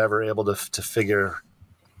sound was never able to figure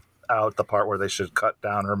out the part where they should cut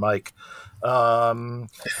down her mic,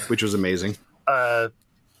 which was amazing. The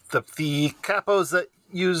capos that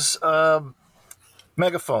use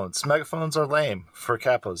megaphones are lame for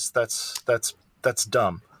capos. That's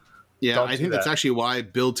dumb. Yeah, I think that's actually why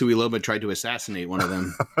Bill Tuiloma tried to assassinate one of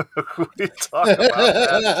them. We talk about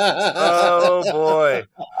that. Oh boy,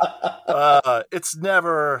 it's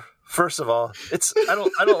never. First of all, I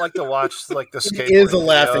don't like to watch like the skateboarding. It is a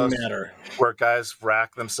laughing matter where guys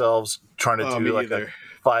rack themselves trying to do like a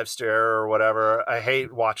 5-stair or whatever. I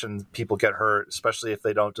hate watching people get hurt, especially if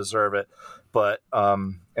they don't deserve it. But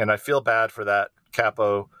and I feel bad for that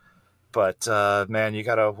capo. But man,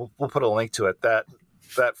 we'll put a link to it. That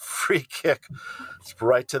free kick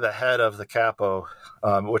right to the head of the capo,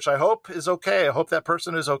 which I hope is okay. I hope that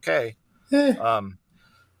person is okay.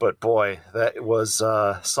 But boy, that was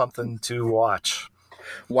something to watch.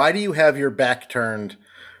 Why do you have your back turned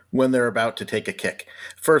when they're about to take a kick?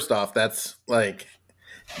 First off, that's the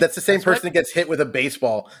same person that gets hit with a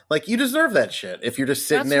baseball. Like, you deserve that shit if you're just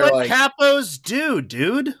sitting there like... That's what capos do,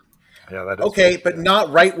 dude. Yeah, that is okay, but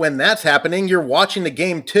not right when that's happening. You're watching the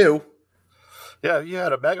game too. Yeah, you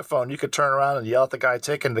had a megaphone. You could turn around and yell at the guy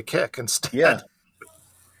taking the kick instead. Yeah.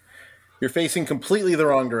 You're facing completely the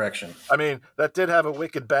wrong direction. I mean, that did have a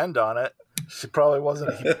wicked bend on it. The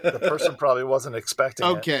person probably wasn't expecting it.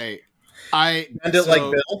 Okay. Bend it like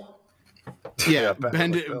Bill? Yeah,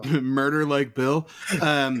 bend it, murder like Bill.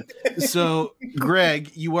 So,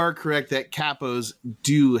 Greg, you are correct that capos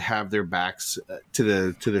do have their backs to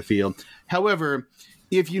the field. However,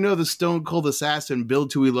 if you know the Stone Cold Assassin Bill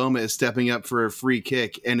Tuiloma is stepping up for a free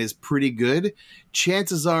kick and is pretty good,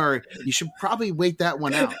 chances are you should probably wait that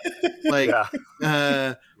one out.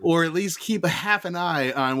 Or at least keep a half an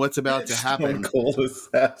eye on what's about to happen. Stone Cold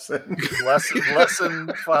Assassin.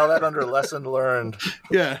 Lesson, file that under lesson learned.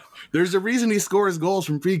 Yeah. There's a reason he scores goals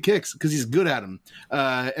from free kicks, because he's good at them.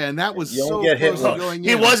 And that was so close to going in.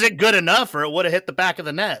 He wasn't good enough, or it would have hit the back of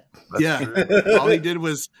the net. All he did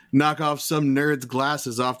was knock off some nerd's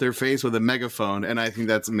glasses off their face with a megaphone, and I think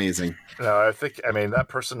that's amazing. No, that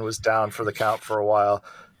person was down for the count for a while.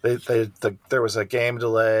 There was a game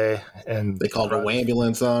delay, and they called an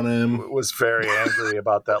ambulance on him. Was very angry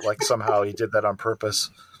about that. Like somehow he did that on purpose.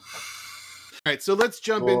 All right, so let's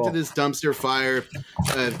jump into this dumpster fire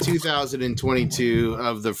of 2022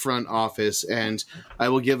 of the front office, and I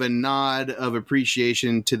will give a nod of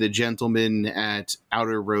appreciation to the gentleman at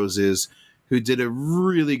Outer Roses who did a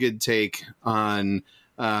really good take on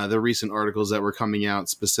the recent articles that were coming out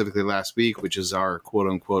specifically last week, which is our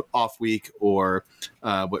quote-unquote off week, or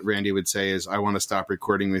what Randy would say is, I want to stop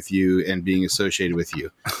recording with you and being associated with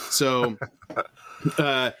you. So...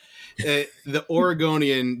 the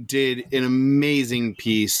Oregonian did an amazing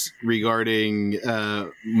piece regarding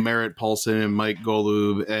Merritt Paulson and Mike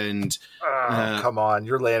Golub, and come on,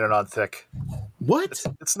 you're laying it on thick. What?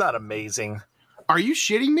 It's not amazing. Are you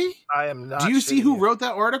shitting me? I am not. Do you see who wrote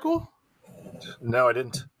that article? No, I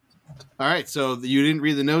didn't. All right, so you didn't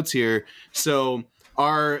read the notes here. So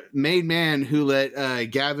our main man who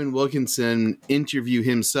let Gavin Wilkinson interview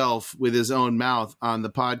himself with his own mouth on the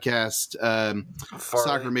podcast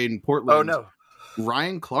Soccer Made in Portland. Oh, no.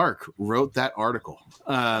 Ryan Clark wrote that article.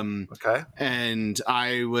 Okay. And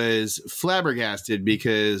I was flabbergasted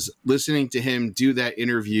because listening to him do that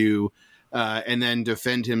interview and then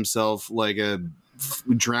defend himself like a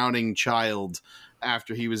drowning child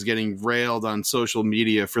after he was getting railed on social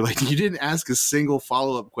media for you didn't ask a single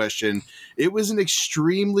follow-up question. It was an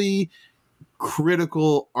extremely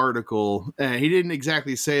critical article. He didn't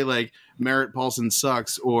exactly say like Merritt Paulson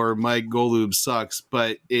sucks or Mike Golub sucks,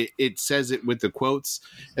 but it says it with the quotes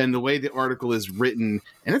and the way the article is written.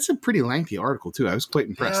 And it's a pretty lengthy article too. I was quite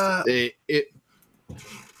impressed.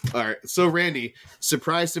 All right. So Randy,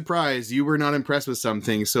 surprise, surprise, you were not impressed with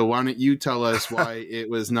something. So why don't you tell us why it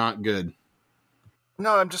was not good?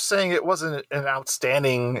 No, I'm just saying it wasn't an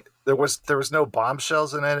outstanding. There was no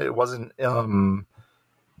bombshells in it. It wasn't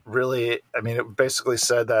really. I mean, it basically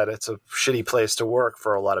said that it's a shitty place to work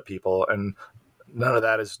for a lot of people, and none of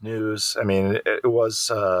that is news. I mean, it was,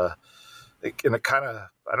 and it kind of,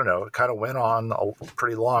 I don't know, it kind of went on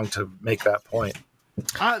pretty long to make that point.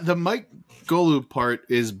 The Mike Golub part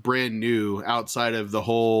is brand new outside of the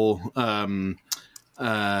whole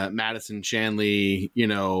Madison Shanley,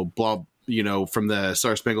 from the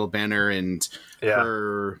Star Spangled Banner and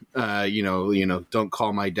her, don't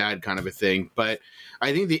call my dad kind of a thing. But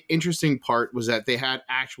I think the interesting part was that they had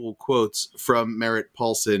actual quotes from Merritt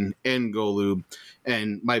Paulson and Golub.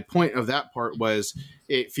 And my point of that part was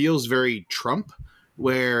it feels very Trump,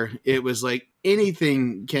 where it was like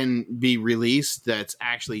anything can be released that's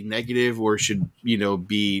actually negative or should,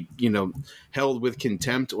 be, held with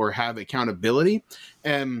contempt or have accountability.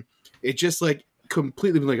 And it just like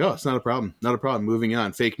completely been like, oh, it's not a problem, moving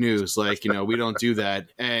on, fake news, like, we don't do that.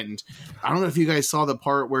 And I don't know if you guys saw the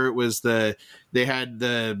part where it was they had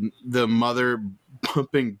the mother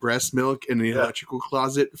pumping breast milk in the electrical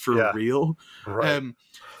closet for real, right?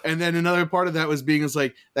 And then another part of that was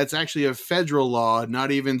like, that's actually a federal law,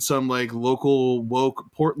 not even some like local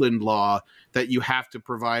woke Portland law that you have to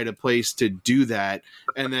provide a place to do that.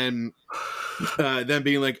 And then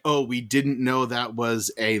being like, oh, we didn't know that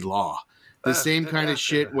was a law. The same kind of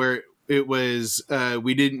shit where it was,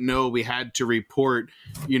 we didn't know we had to report,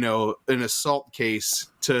 an assault case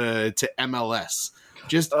to MLS.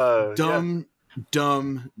 Just dumb.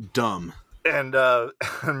 And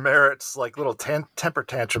Merritt's like little temper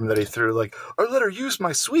tantrum that he threw, like, I let her use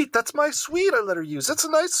my suite. That's my suite. I let her use. That's a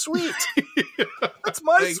nice suite. That's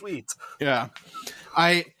my suite. Yeah.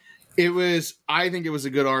 I think it was a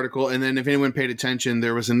good article. And then if anyone paid attention,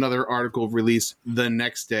 there was another article released the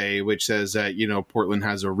next day, which says that, Portland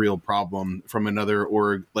has a real problem from another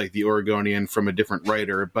like the Oregonian from a different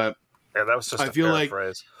writer. But yeah, that was just a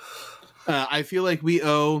paraphrase. I feel like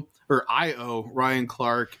I owe Ryan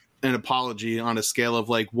Clark an apology on a scale of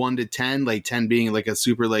like 1 to 10, like 10 being like a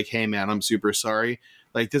super like, hey man, I'm super sorry.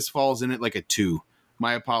 Like this falls in at like a 2.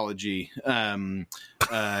 My apology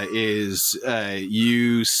is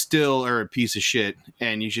you still are a piece of shit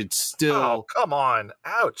and you should still. Oh, come on.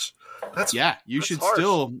 Ouch. You should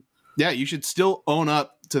still own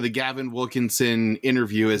up to the Gavin Wilkinson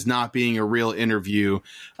interview as not being a real interview.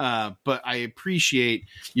 But I appreciate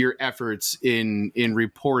your efforts in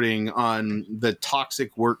reporting on the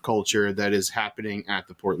toxic work culture that is happening at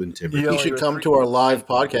the Portland Timber. He should come to our live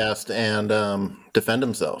podcast and defend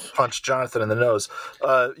himself. Punch Jonathan in the nose.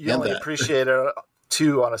 You only appreciate a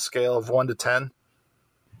 2 on a scale of 1 to 10.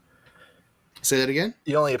 Say that again?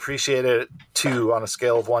 You only appreciate it 2 on a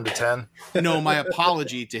scale of 1 to 10? No, my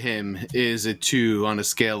apology to him is a 2 on a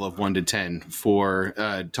scale of 1 to 10 for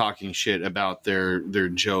talking shit about their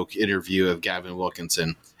joke interview of Gavin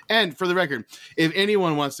Wilkinson. And for the record, if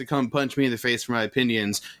anyone wants to come punch me in the face for my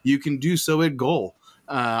opinions, you can do so at Goal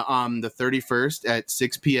on the 31st at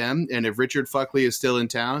 6 p.m. And if Richard Fuckley is still in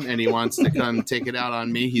town and he wants to come take it out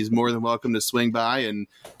on me, he's more than welcome to swing by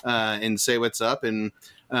and say what's up, and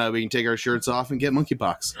we can take our shirts off and get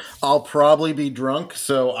monkeypox. I'll probably be drunk,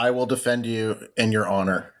 so I will defend you in your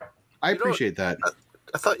honor. I appreciate that.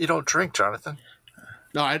 I thought you don't drink, Jonathan.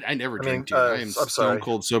 No, I never drink, dude. I am stone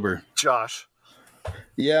cold sober. Josh.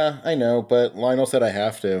 Yeah, I know, but Lionel said I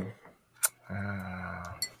have to.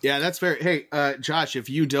 Yeah, that's fair. Hey, Josh, if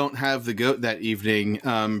you don't have the goat that evening,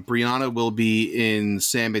 Brianna will be in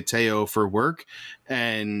San Mateo for work.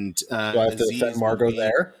 And do I have to send Margot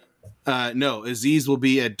there? No, Aziz will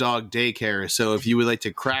be at dog daycare. So if you would like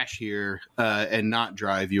to crash here and not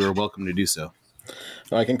drive, you are welcome to do so.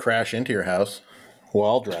 I can crash into your house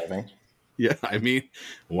while driving. Yeah, I mean,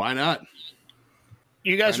 why not?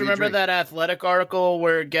 You guys remember that Athletic article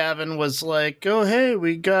where Gavin was like, oh, hey,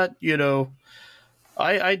 we got,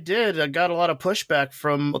 I got a lot of pushback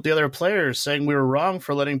from the other players saying we were wrong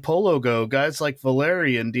for letting Polo go. Guys like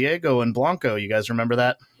Valeri and Diego and Blanco. You guys remember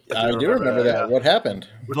that? I do remember that. Yeah. What happened?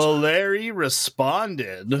 Valeri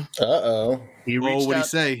responded. Uh-oh. What did he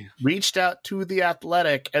say? Reached out to the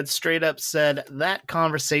Athletic and straight up said that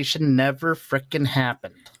conversation never frickin'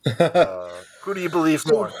 happened. Who do you believe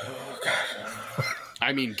more?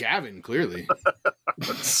 I mean, Gavin, clearly.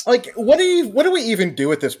 Like, what do we even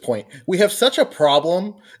do at this point? We have such a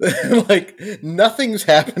problem. Like, nothing's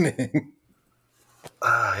happening.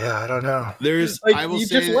 Yeah, I don't know. There's, Like, I will you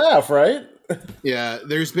say, just laugh, right? yeah,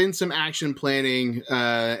 there's been some action planning,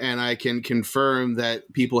 and I can confirm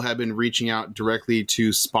that people have been reaching out directly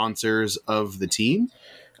to sponsors of the team.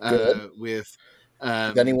 With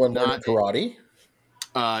Does anyone learn karate?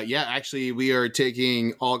 Yeah, actually, we are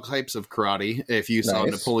taking all types of karate. If you saw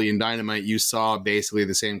Nice. Napoleon Dynamite, you saw basically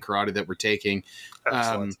the same karate that we're taking.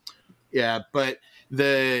 Excellent. Yeah, but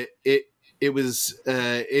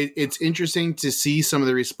it's interesting to see some of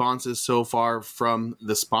the responses so far from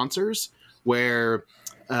the sponsors, where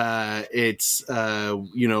we'll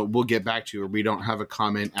get back to, or we don't have a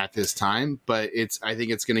comment at this time, but I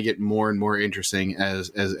think it's going to get more and more interesting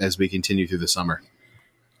as we continue through the summer.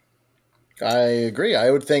 I agree. I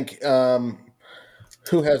would think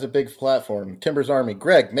who has a big platform? Timbers Army.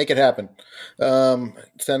 Greg, make it happen.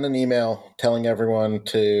 Send an email telling everyone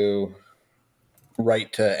to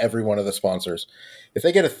write to every one of the sponsors. If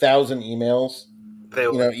they get 1,000 emails,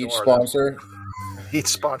 each sponsor. Each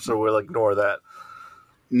sponsor will ignore that.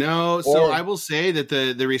 No, so I will say that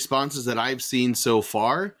the responses that I've seen so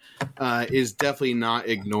far is definitely not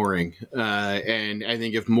ignoring. And I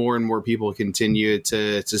think if more and more people continue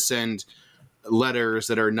to send letters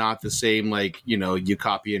that are not the same, like, you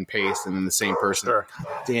copy and paste and then the same person. Sure.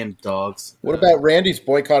 Damn dogs. What about Randy's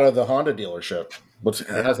boycott of the Honda dealership?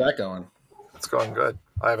 How's that going? It's going good.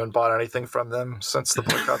 I haven't bought anything from them since the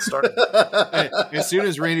boycott started. As soon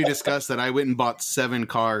as Randy discussed that, I went and bought 7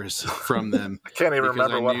 cars from them. I can't even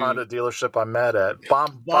remember what Honda dealership I'm mad at.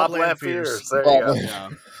 Bob Lanfears. There you go. Yeah.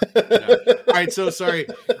 All right, so sorry,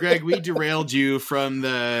 Greg. We derailed you from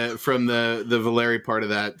the Valeri part of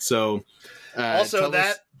that. So also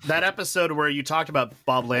that episode where you talked about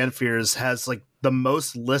Bob Lanfears has like the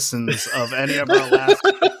most listens of any of our last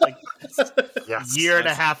year and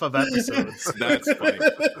a half of episodes. That's funny.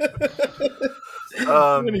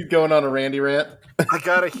 When he's going on a Randy rant. I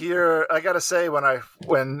gotta say,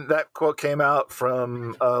 when that quote came out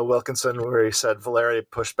from Wilkinson, where he said Valeri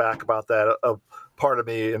pushed back about that, a part of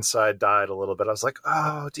me inside died a little bit. I was like,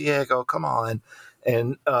 "Oh, Diego, come on!"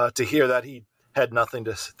 And to hear that he had nothing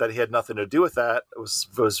to do with that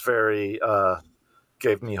was very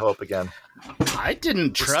gave me hope again. I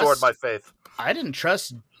didn't restored my faith. I didn't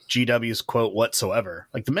trust GW's quote whatsoever.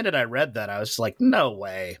 Like, the minute I read that, I was just like, no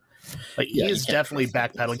way. Like, he's definitely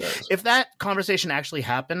backpedaling. If that conversation actually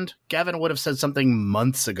happened, Gavin would have said something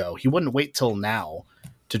months ago. He wouldn't wait till now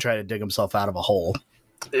to try to dig himself out of a hole.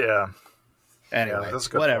 Yeah. Anyway, that's a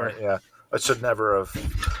good whatever. Point. Yeah, I should never have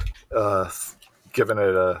given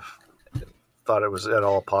it thought it was at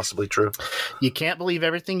all possibly true. You can't believe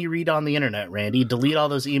everything you read on the internet, Randy. Delete all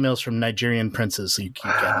those emails from Nigerian princes so you keep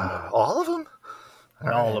getting them. All of them?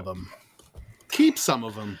 All of them. Keep some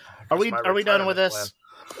of them. Are we done with this?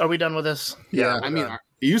 Are we done with this? Yeah. I mean,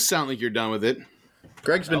 you sound like you're done with it.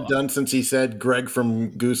 Greg's been done since he said Greg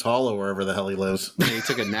from Goose Hollow, wherever the hell he lives. Yeah, he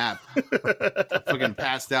took a nap. Fucking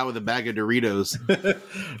passed out with a bag of Doritos.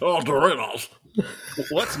 Oh, Doritos.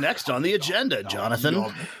 What's next on the agenda,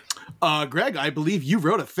 Jonathan? Greg, I believe you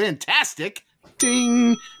wrote a fantastic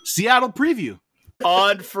Seattle preview.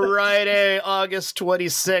 On Friday, August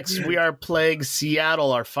 26th, we are playing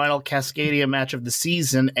Seattle, our final Cascadia match of the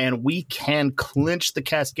season, and we can clinch the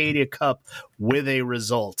Cascadia Cup with a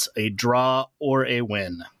result, a draw or a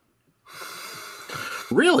win.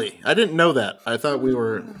 Really? I didn't know that. I thought we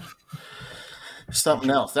were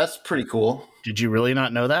something else. That's pretty cool. Did you really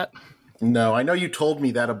not know that? No, I know you told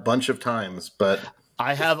me that a bunch of times, but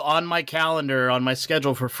I have on my calendar, on my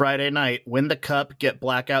schedule for Friday night, win the cup, get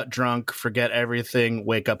blackout drunk, forget everything,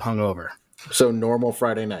 wake up hungover. So normal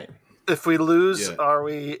Friday night. If we lose,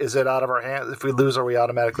 is it out of our hands? If we lose, are we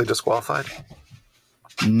automatically disqualified?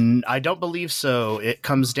 I don't believe so. It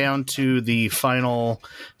comes down to the final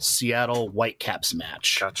Seattle Whitecaps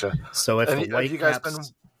match. Gotcha. So if the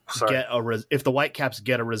Whitecaps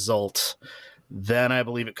get a result, then I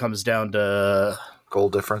believe it comes down to goal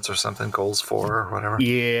difference or something, goals for or whatever.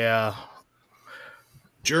 Yeah.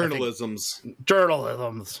 Journalisms.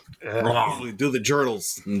 Yeah. Do the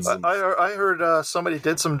journals. I heard somebody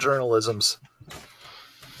did some journalisms.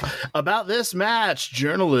 About this match,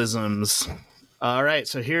 journalisms. All right,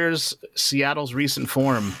 so here's Seattle's recent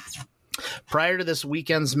form. Prior to this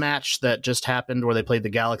weekend's match that just happened where they played the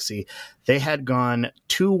Galaxy, they had gone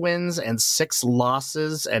 2 wins and 6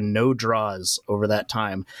 losses and no draws over that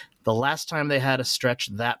time. The last time they had a stretch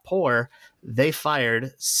that poor, they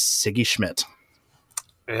fired Siggy Schmidt.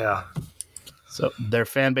 Yeah. So their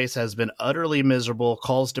fan base has been utterly miserable,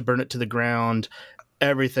 calls to burn it to the ground,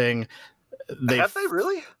 everything. Have they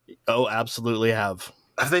really? Oh, absolutely have.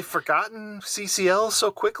 Have they forgotten CCL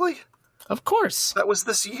so quickly? Of course. That was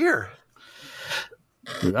this year.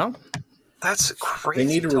 Well, that's crazy.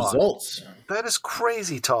 They need talk. results. That is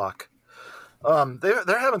crazy talk.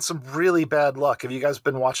 They're having some really bad luck. Have you guys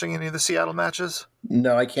been watching any of the Seattle matches?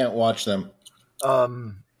 No, I can't watch them.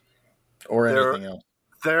 Or anything else.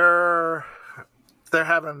 They're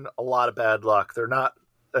having a lot of bad luck. They're not.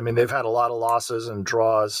 I mean, they've had a lot of losses and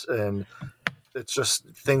draws, and it's just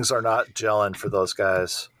things are not gelling for those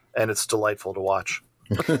guys, and it's delightful to watch.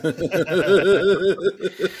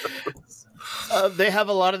 They have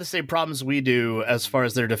a lot of the same problems we do as far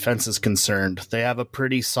as their defense is concerned. They have a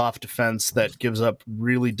pretty soft defense that gives up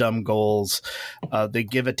really dumb goals. They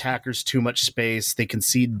give attackers too much space. They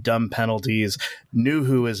concede dumb penalties.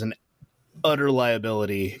 Nuhu is an utter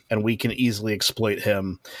liability, and we can easily exploit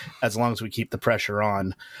him as long as we keep the pressure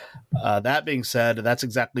on. That being said, that's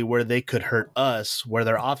exactly where they could hurt us, where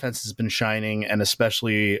their offense has been shining, and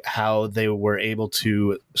especially how they were able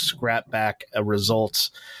to scrap back a result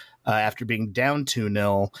after being down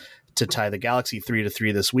 2-0 to tie the Galaxy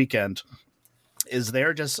 3-3 this weekend, is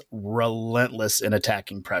they're just relentless in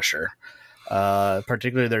attacking pressure.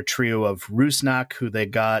 Particularly their trio of Rusnak, who they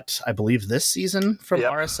got, I believe, this season from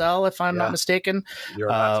RSL, if I'm not mistaken.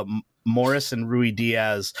 Morris and Rui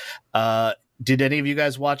Diaz. Did any of you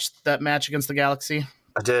guys watch that match against the Galaxy?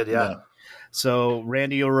 I did, yeah. No. So,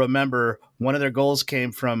 Randy, you'll remember one of their goals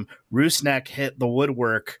came from Rusnak hit the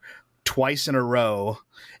woodwork twice in a row,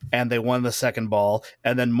 and they won the second ball.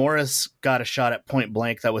 And then Morris got a shot at point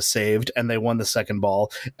blank that was saved, and they won the second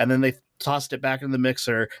ball. And then they tossed it back in the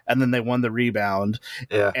mixer, and then they won the rebound.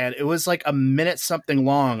 Yeah. And it was like a minute something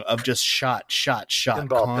long of just shot,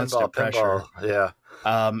 constant pressure. Yeah.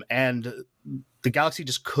 And the Galaxy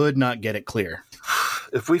just could not get it clear.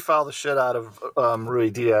 If we foul the shit out of Rui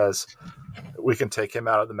Diaz, we can take him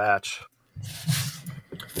out of the match.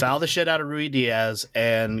 Foul the shit out of Rui Diaz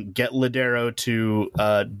and get Ladero to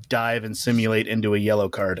dive and simulate into a yellow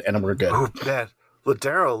card, and we're good. Oh, man.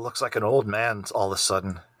 Ladero looks like an old man all of a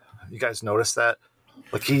sudden. You guys notice that?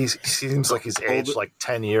 Like he seems like he's aged like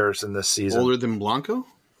 10 years in this season. Older than Blanco?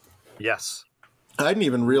 Yes. I didn't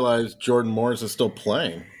even realize Jordan Morris is still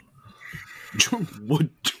playing. What?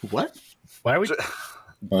 Why are we?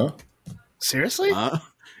 Huh? Seriously?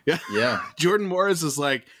 Yeah. Jordan Morris is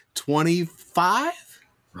like 25?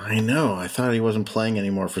 I know. I thought he wasn't playing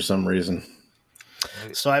anymore for some reason.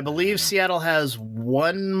 So I believe Seattle has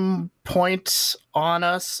 1 point on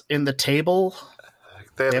us in the table.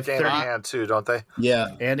 They have a game in hand too, don't they? Yeah.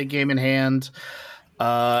 And a game in hand.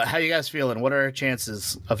 How you guys feeling? What are our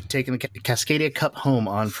chances of taking the Cascadia Cup home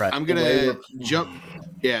on Friday? I'm gonna jump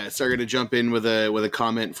in with a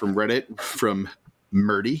comment from Reddit from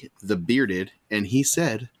Murdy the Bearded, and he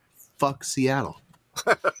said, "Fuck Seattle."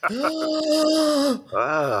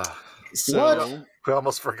 So we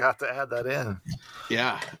almost forgot to add that in.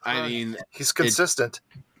 Yeah, I mean, he's consistent.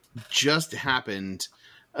 Just happened.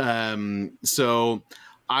 So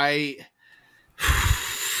I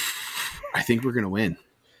think we're gonna win.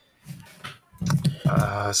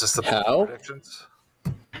 Is this the predictions?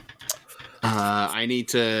 I need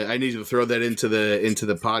to throw that into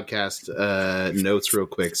the podcast notes real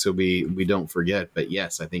quick so we don't forget. But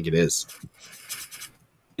yes, I think it is.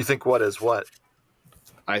 You think what is what?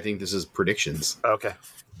 I think this is predictions. Okay.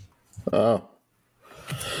 Oh.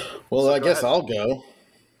 Well, so I guess I'll go.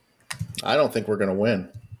 I don't think we're going to win.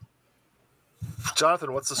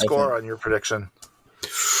 Jonathan, what's the score on your prediction?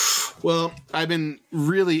 Well, I've been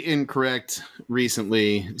really incorrect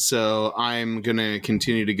recently, so I'm going to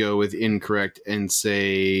continue to go with incorrect and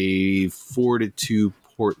say 4-2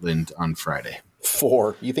 Portland on Friday.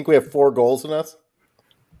 4. You think we have 4 goals in us?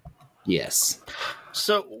 Yes.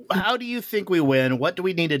 So how do you think we win? What do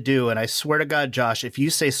we need to do? And I swear to God, Josh, if you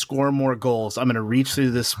say score more goals, I'm going to reach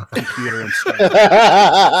through this computer and start.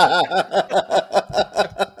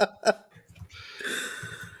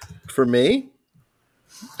 For me?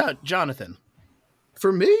 Jonathan.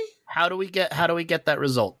 For me? How do we get that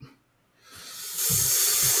result?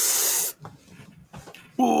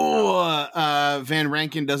 Van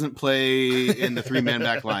Rankin doesn't play in the 3-man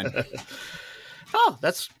back line. Oh,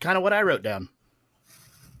 that's kind of what I wrote down.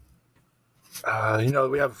 We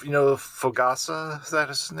have Fogasa, is that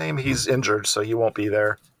his name? He's injured, so he won't be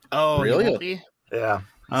there. Oh, really? He won't be? Yeah.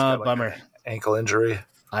 Bummer. Ankle injury.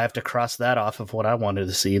 I have to cross that off of what I wanted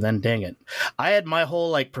to see, then dang it. I had my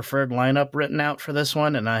whole preferred lineup written out for this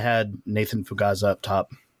one, and I had Nathan Fugaza up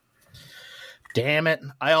top. Damn it.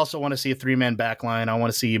 I also want to see a 3-man back line. I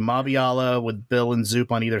want to see Mabiala with Bill and Zoop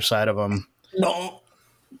on either side of him. No.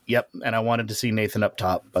 Yep, and I wanted to see Nathan up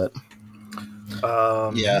top, but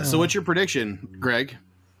Yeah. So what's your prediction, Greg?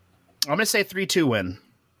 I'm going to say 3-2 win.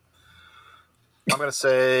 I'm going to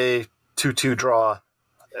say 2-2 draw.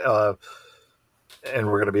 And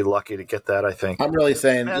we're going to be lucky to get that, I think. I'm really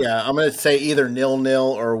saying, I'm going to say either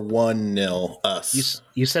 0-0 or 1-0 us.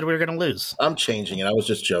 You said we were going to lose. I'm changing it. I was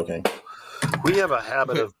just joking. We have a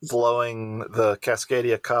habit of blowing the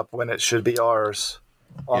Cascadia Cup when it should be ours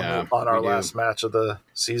on our last match of the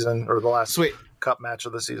season, or the last Cup match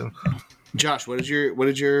of the season. Josh, what is your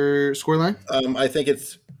scoreline? I think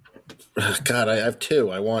it's God. I have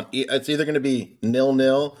two. It's either going to be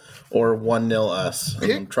 0-0 or 1-0 us.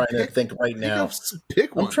 I'm trying to think right now.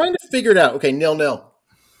 Pick one. I'm trying to figure it out. Okay, 0-0.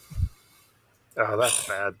 Oh, that's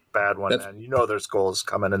bad one, man. You know there's goals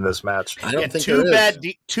coming in this match. I don't think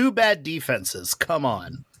two bad defenses. Come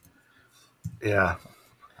on. Yeah.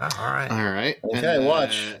 All right. Okay, and,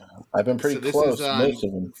 watch. I've been pretty close. Most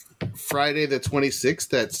of them. Friday the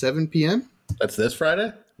 26th at 7 p.m. That's this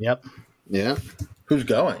Friday? Yep. Yeah. Who's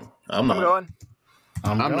going? I'm not going.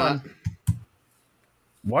 I'm not. Going.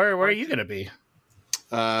 Where are you going to be?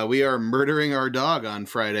 We are murdering our dog on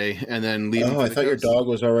Friday and then leaving. Oh, I thought your dog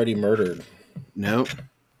was already murdered. Nope.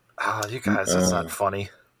 Oh, you guys, that's not funny.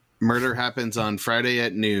 Murder happens on Friday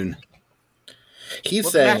at noon. He's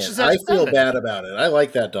saying it. I feel bad about it. I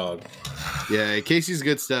like that dog. Yeah, Casey's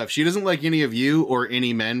good stuff. She doesn't like any of you or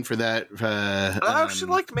any men for that. She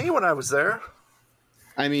liked me when I was there.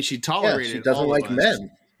 I mean, she tolerated. Yeah, she doesn't like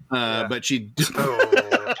men. But she.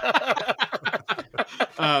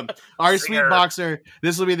 Our sweet boxer.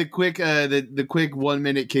 This will be the quick, the quick 1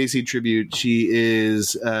 minute Casey tribute. She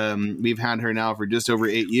is. We've had her now for just over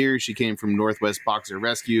 8 years. She came from Northwest Boxer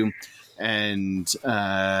Rescue, and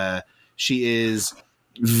she is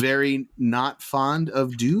very not fond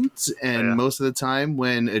of dudes. And most of the time,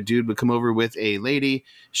 when a dude would come over with a lady,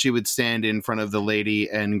 she would stand in front of the lady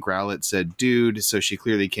and growl at said dude. So she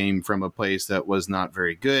clearly came from a place that was not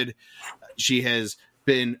very good. She has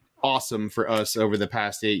been awesome for us over the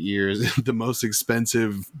past 8 years. The most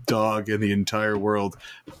expensive dog in the entire world.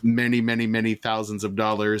 Many thousands of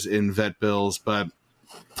dollars in vet bills. But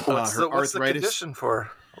what's the condition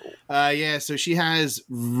for? So she has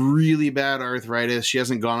really bad arthritis. She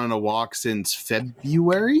hasn't gone on a walk since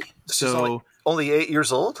February. So only 8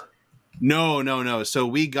 years old? No. So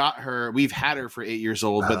we've had her for 8 years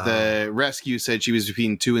old, but the rescue said she was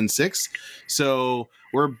between 2 and 6. So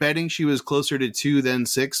we're betting she was closer to 2 than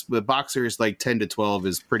 6. But boxer is like 10 to 12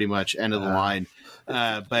 is pretty much end of the line.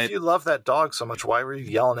 But if you love that dog so much, why were you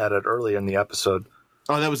yelling at it early in the episode?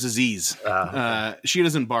 Oh, that was Aziz. She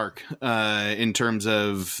doesn't bark in terms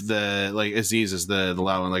of Aziz is the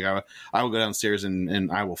loud one. Like I will go downstairs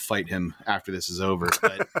and I will fight him after this is over.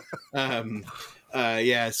 But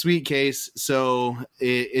sweet case. So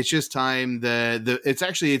it's just time.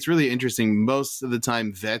 It's really interesting. Most of the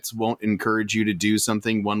time, vets won't encourage you to do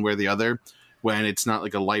something one way or the other when it's not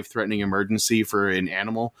like a life-threatening emergency for an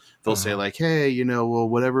animal. They'll say like, hey,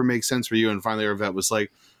 whatever makes sense for you. And finally, our vet was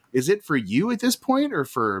like, is it for you at this point or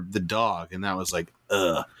for the dog? And that was like,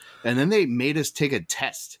 ugh. And then they made us take a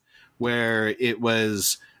test where it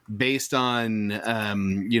was based on,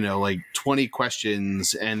 20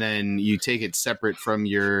 questions. And then you take it separate from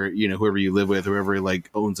your, whoever you live with, whoever like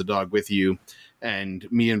owns a dog with you.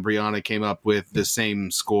 And me and Brianna came up with the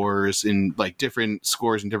same scores in like different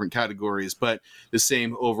scores in different categories, but the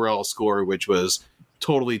same overall score, which was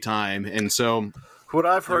totally time. And so what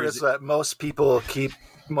I've heard is that most people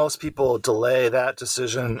delay that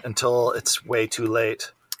decision until it's way too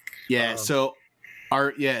late. Yeah.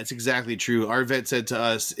 It's exactly true. Our vet said to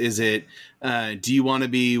us, is it, do you want to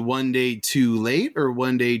be one day too late or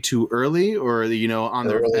one day too early or, on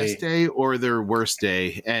their best day or their worst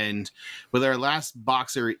day? And with our last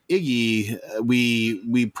boxer, Iggy,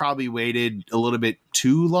 we probably waited a little bit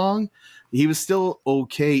too long. He was still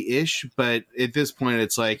okay-ish, but at this point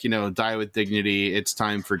it's like, die with dignity. It's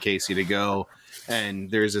time for Casey to go. And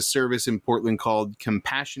there's a service in Portland called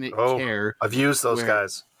Compassionate Care. I've used those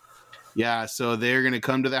guys. Yeah, so they're going to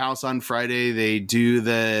come to the house on Friday. They do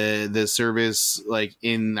the service like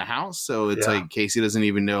in the house. So it's like Casey doesn't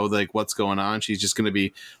even know like what's going on. She's just going to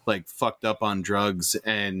be like fucked up on drugs.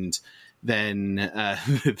 And then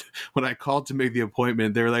when I called to make the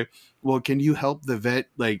appointment, they were like, well, can you help the vet,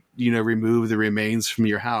 remove the remains from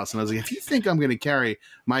your house? And I was like, if you think I'm going to carry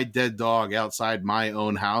my dead dog outside my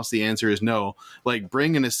own house, the answer is no. Like,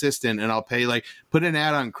 bring an assistant and I'll pay, put an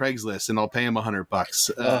ad on Craigslist and I'll pay him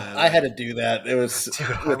 $100. I had to do that. It was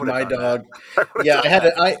with my dog. Yeah, I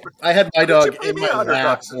had my dog in my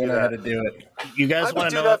lap when I had to do it. You guys want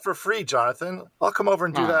to do that for free, Jonathan? I'll come over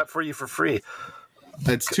and do that for you for free.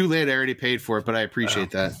 It's too late. I already paid for it, but I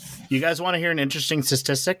appreciate that. You guys want to hear an interesting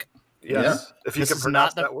statistic? Yes, if you This can is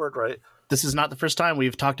pronounce not that word right. This is not the first time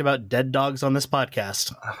we've talked about dead dogs on this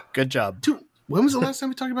podcast. Good job. Dude, when was the last time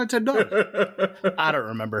we talked about Ted Dog? I don't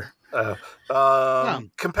remember.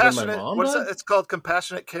 Compassionate. mom What's died? that? It's called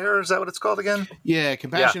Compassionate Care. Is that what it's called again? Yeah,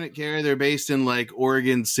 Compassionate Care. They're based in like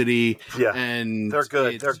Oregon City. Yeah. And They're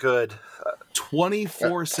good. it's They're good.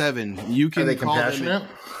 24/7. You Are can they call them. compassionate?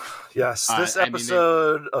 Yes. This I mean,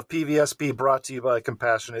 episode of PVSP brought to you by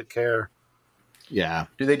Compassionate Care. Yeah.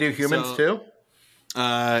 Do they do humans So- too?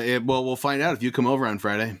 Well, we'll find out if you come over on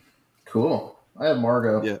Friday. Cool. I have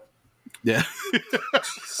Margot. Yeah. Yeah.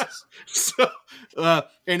 So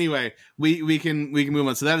anyway, we can move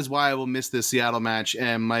on. So that is why I will miss this Seattle match,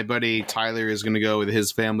 and my buddy Tyler is going to go with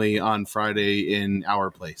his family on Friday in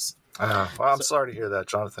our place. Well, I'm sorry to hear that,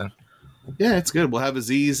 Jonathan. Yeah, it's good. We'll have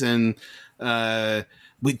Aziz and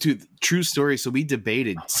we do true story. So we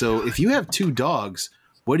debated. So if you have two dogs,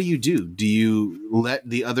 what do? Do you let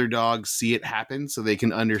the other dog see it happen so they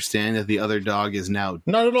can understand that the other dog is now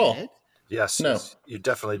Not at all. dead? Yes. No. You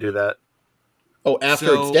definitely do that. Oh, after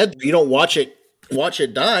So- it's dead, you don't watch it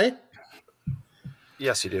die.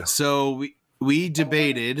 Yes, you do. So we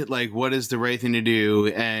debated like what is the right thing to do,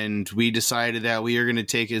 and we decided that we are going to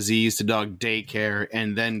take Aziz to dog daycare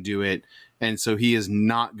and then do it. And so he is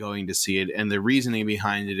not going to see it. And the reasoning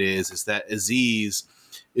behind it is that Aziz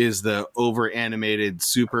is the over animated,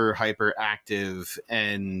 super hyperactive,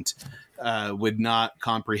 and would not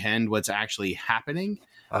comprehend what's actually happening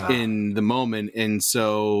in the moment. And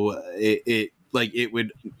so it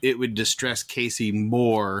would distress Casey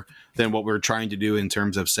more than what we're trying to do in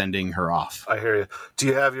terms of sending her off. I hear you. Do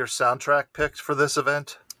you have your soundtrack picked for this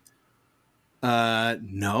event?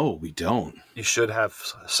 No, we don't. You should have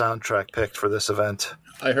soundtrack picked for this event.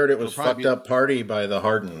 I heard it was It'll probably Fucked Up Party by the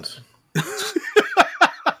Hardens.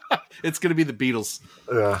 It's going to be the Beatles.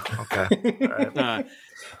 Yeah. Okay. All right.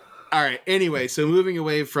 All right. Anyway, so moving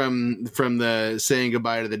away from the saying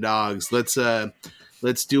goodbye to the dogs, let's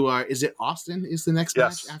do our. Is it Austin? Is the next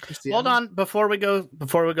Yes. match after Seattle? Hold on, before we go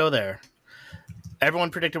there. Everyone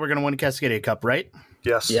predicted we're going to win Cascadia Cup, right?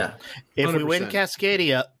 Yes. Yeah. If we win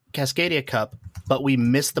 100%. Cascadia Cup, but we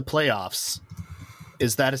miss the playoffs,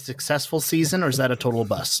 is that a successful season or is that a total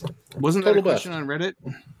bust? Wasn't that a Total question on Reddit?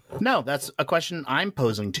 No, that's a question I'm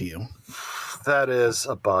posing to you. That is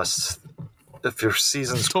a bust. If your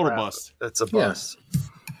season's Total crap, bust. it's a bust.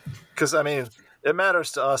 Because I mean, it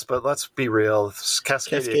matters to us, but let's be real.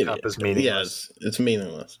 Cascadia Cup is meaningless. Yes, it's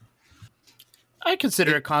meaningless. I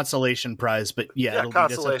consider it a consolation prize, but yeah, Yeah,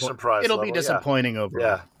 consolation prize It'll be level, yeah. disappointing overall.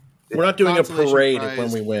 Yeah. We're not doing a Consolation parade prize.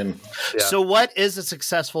 when we win. Yeah. So what is a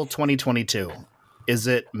successful 2022? Is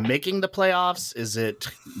it making the playoffs? Is it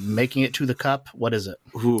making it to the cup? What is it?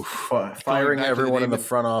 Oof. Firing back to everyone the in the name of-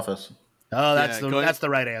 front office. Oh, that's Yeah, going- that's the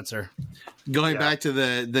right answer. Going Yeah. back to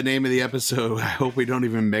the name of the episode, I hope we don't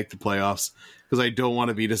even make the playoffs because I don't want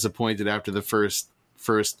to be disappointed after the first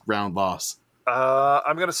round loss.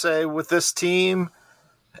 I'm going to say with this team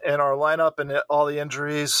and our lineup and all the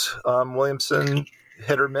injuries, Williamson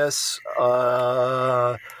hit or miss.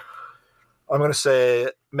 I'm going to say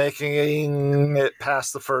making it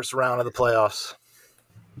past the first round of the playoffs.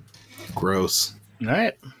 Gross. All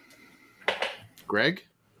right. Greg?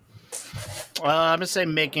 I'm going to say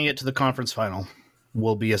making it to the conference final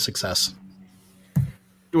will be a success.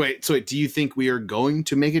 Wait, do you think we are going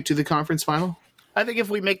to make it to the conference final? I think if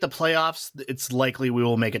we make the playoffs, it's likely we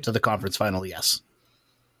will make it to the conference final, yes.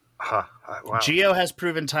 Huh. Wow. Gio has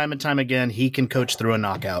proven time and time again he can coach through a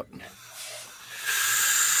knockout.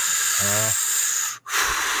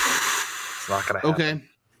 It's not going to happen. Okay.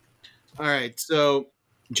 All right. So,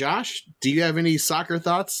 Josh, do you have any soccer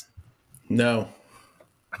thoughts? No.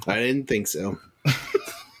 I didn't think so.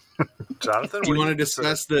 Jonathan, Do you what want to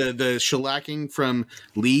discuss the shellacking from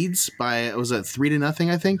Leeds by, was it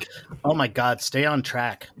 3-0, I think? Oh my God, stay on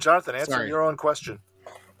track. Jonathan, answer Sorry. your own question.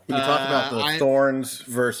 You can talk about the Thorns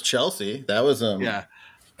versus Chelsea. That was Yeah.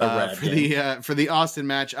 a rad For game. the Austin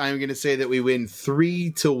match, I'm going to say that we win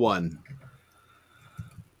 3-1.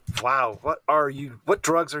 Wow. What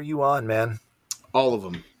drugs are you on, man? All of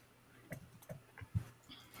them.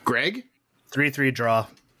 Greg? 3-3 draw.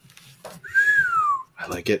 I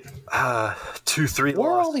like it. 2-3 Where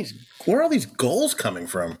loss. are all these goals coming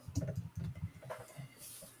from?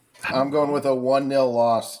 I'm going with a 1-0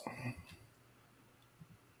 loss.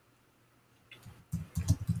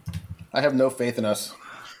 I have no faith in us.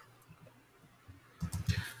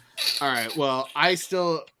 All right. Well, I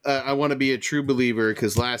still I want to be a true believer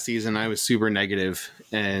because last season I was super negative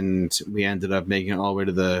and we ended up making it all the way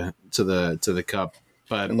to the cup.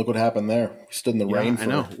 But And look what happened there. We stood in the rain for I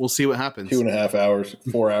know. We'll see what happens. 2.5 hours,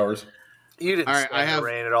 4 hours. You didn't All right, stand in the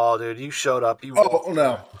rain at all, dude. You showed up. You walked. Oh,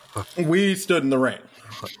 no. We stood in the rain.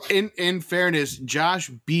 In fairness, Josh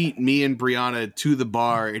beat me and Brianna to the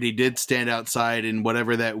bar, and he did stand outside in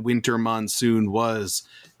whatever that winter monsoon was,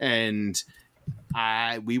 and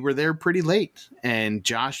we were there pretty late, and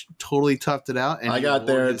Josh totally toughed it out. And I got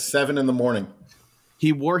there at 7 in the morning.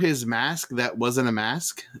 He wore his mask that wasn't a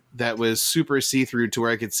mask, that was super see-through to where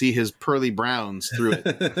I could see his pearly browns through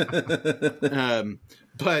it.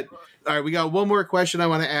 But all right, we got one more question I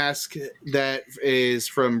want to ask that is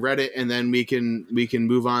from Reddit, and then we can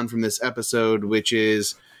move on from this episode, which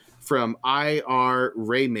is from IR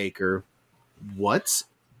Raymaker. What's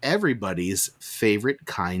everybody's favorite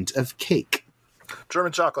kind of cake?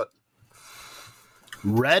 German chocolate.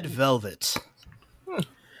 Red velvet.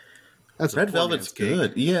 That's Red Velvet's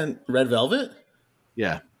good. Yeah, Red Velvet?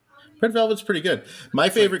 Yeah. Red Velvet's pretty good. My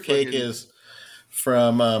favorite cake is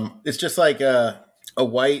from, it's just like a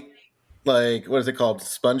white, like, what is it called?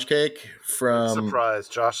 Sponge cake from... Surprise.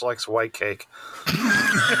 Josh likes white cake.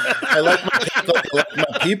 I like my cake like I like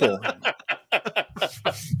my people.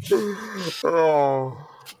 Oh.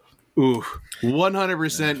 Ooh,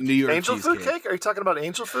 100% New York Angel cheesecake. food cake? Are you talking about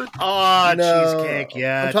angel food? Oh, No, cheesecake.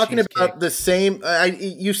 Yeah, I'm talking cheesecake. about the same.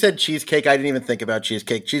 You said cheesecake. I didn't even think about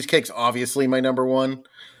cheesecake. Cheesecake's obviously my number one.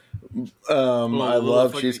 I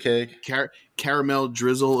love cheesecake. Caramel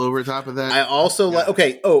drizzle over top of that. I also like.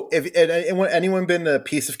 Okay. Oh, if anyone been to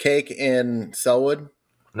Piece of Cake in Selwood?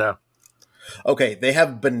 No. Okay, they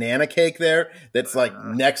have banana cake there. That's like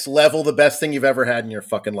next level. The best thing you've ever had in your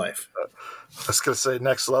fucking life. I was going to say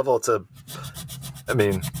next level to, I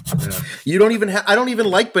mean, yeah. You don't even. I don't even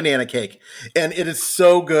like banana cake, and it is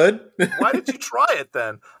so good. Why did you try it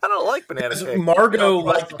then? I don't like banana cake. Margot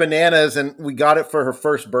liked bananas, and we got it for her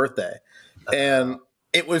first birthday, and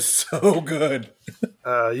it was so good.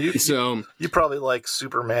 You probably like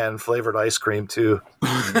Superman flavored ice cream too.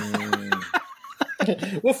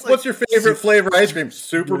 What's your favorite flavor ice cream?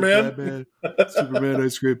 Superman? Superman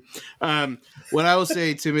ice cream. What I will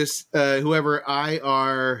say to Miss whoever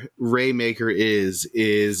IR Raymaker is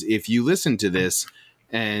if you listen to this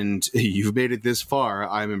and you've made it this far,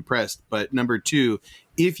 I'm impressed. But number 2,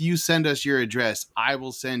 if you send us your address, I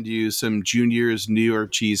will send you some Junior's New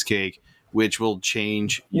York cheesecake, which will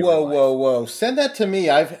change your life. Whoa. Send that to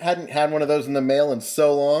me. I hadn't had one of those in the mail in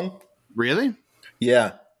so long. Really?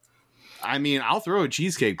 Yeah. I mean, I'll throw a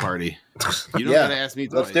cheesecake party. You don't gotta ask me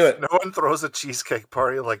twice. Let's do it. No one throws a cheesecake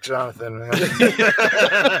party like Jonathan, man.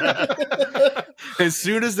 As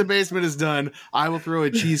soon as the basement is done, I will throw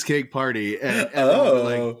a cheesecake party. And everyone will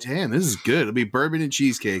be like, damn, this is good. It'll be bourbon and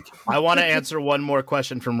cheesecake. I want to answer one more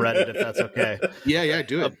question from Reddit, if that's okay. Yeah,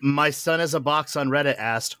 do it. My son is a box on Reddit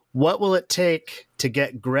asked, what will it take to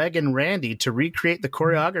get Greg and Randy to recreate the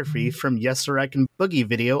choreography from Yes Sir I Can Boogie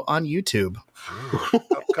video on YouTube?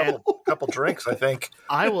 couple drinks, I think.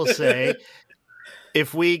 I will say,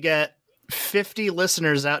 if we get 50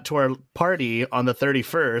 listeners out to our party on the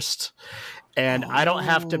 31st, and I don't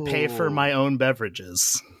have to pay for my own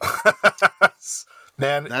beverages.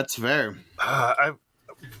 Man, that's fair.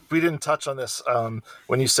 We didn't touch on this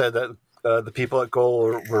when you said that the people at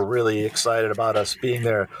Goal were really excited about us being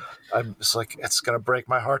there. I'm just like, it's going to break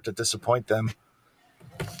my heart to disappoint them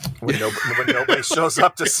when nobody shows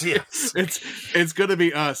up to see us. It's going to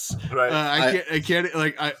be us. Right. I can't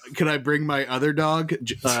like, can I bring my other dog,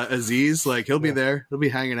 Aziz? Like, he'll be there. He'll be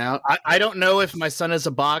hanging out. I don't know if my son as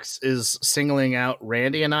a box is singling out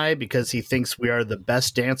Randy and I because he thinks we are the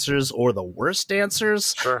best dancers or the worst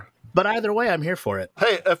dancers. Sure. But either way, I'm here for it.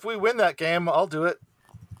 Hey, if we win that game, I'll do it.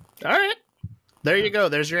 All right. There you go.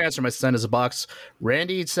 There's your answer. My son is a box.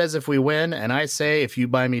 Randy says if we win, and I say if you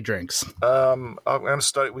buy me drinks. I'm gonna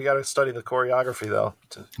study. We got to study the choreography though.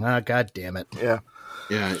 God damn it. Yeah.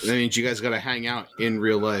 Yeah. That means you guys got to hang out in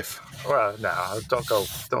real life. Well, no, don't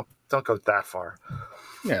go that far.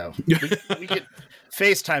 Yeah. We get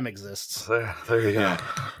FaceTime exists. There you go. Yeah.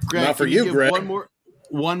 Greg, Not for can you, give Greg.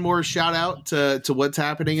 One more shout out to what's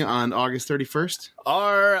happening on August 31st.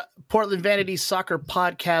 Our Portland Vanity Soccer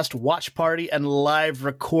podcast watch party and live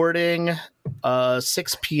recording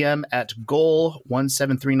 6 p.m. at Goal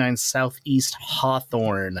 1739 Southeast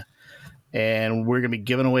Hawthorne. And we're going to be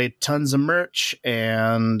giving away tons of merch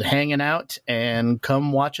and hanging out, and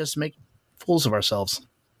come watch us make fools of ourselves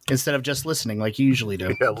instead of just listening like you usually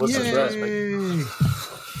do. Yeah, listen to us. Yay.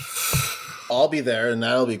 I'll be there, and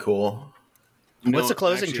that'll be cool. What's the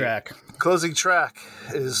closing track? Closing track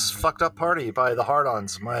is Fucked Up Party by the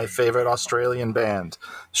Hard-Ons, my favorite Australian band.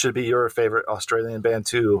 Should be your favorite Australian band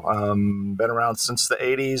too. Been around since the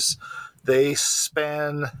 80s. They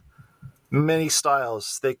span many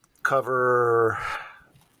styles. They cover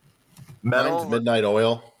metal. Mine's Midnight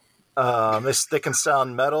Oil. They can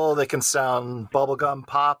sound metal. They can sound bubblegum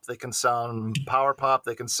pop. They can sound power pop.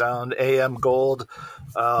 They can sound AM gold.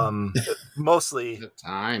 Mostly. The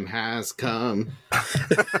time has come.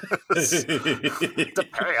 To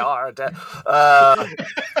pay our debt.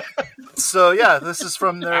 So yeah, this is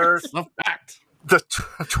from their the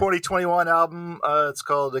 2021 album. It's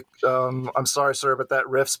called I'm Sorry Sir, But That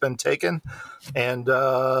Riff's Been Taken, and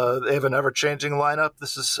they have an ever-changing lineup.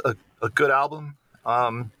 This is a good album.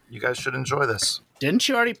 You guys should enjoy this. Didn't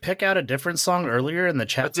you already pick out a different song earlier in the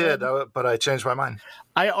chat? I did, but I changed my mind.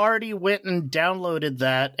 I already went and downloaded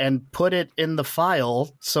that and put it in the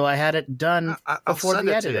file, so I had it done before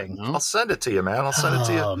the editing. I'll send it to you, man. I'll send it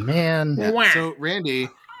to you. Oh, man. Yeah. So, Randy,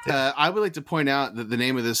 I would like to point out that the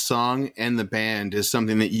name of this song and the band is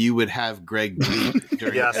something that you would have Greg bleep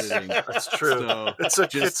during editing. That's true. So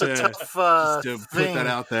it's a tough to thing. put that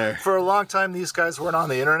out there. For a long time, these guys weren't on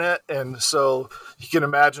the internet, and so you can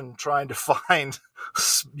imagine trying to find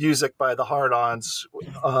music by the Hard-Ons,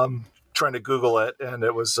 trying to Google it, and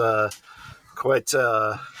it was quite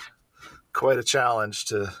a challenge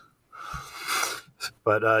to.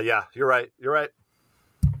 But yeah, you're right. You're right.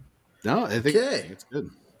 No, I think it's good.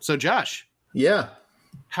 So, Josh. Yeah.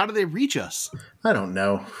 How do they reach us? I don't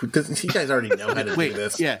know. Because you guys already know how to do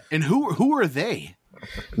this. Yeah. And who are they?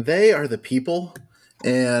 They are the people.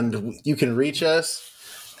 And you can reach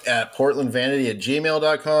us at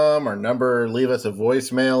portlandvanity@gmail.com. Our number, leave us a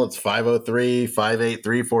voicemail. It's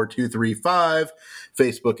 503-583-4235.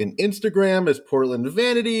 Facebook and Instagram is Portland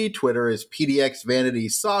Vanity. Twitter is PDX Vanity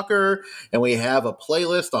Soccer. And we have a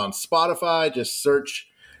playlist on Spotify. Just search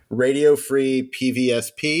Radio Free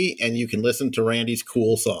PVSP, and you can listen to Randy's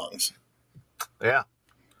cool songs. Yeah.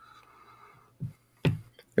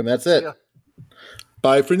 And that's it. Yeah.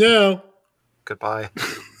 Bye for now. Goodbye.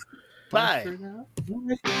 Bye. This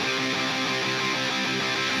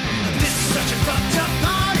is such a fucked up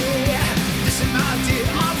party. This is my day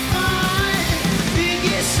of fun. Being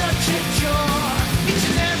is such a chore. Each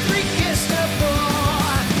and every guest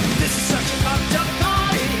aboard. This is such a fucked up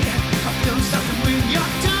party. I feel something when you're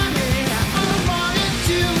done. All I wanna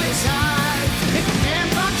do is hide. If I can't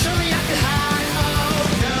find surely I could hide. Oh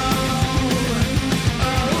no.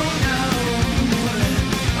 Oh no.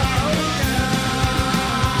 Oh no.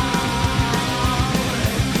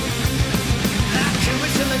 I can't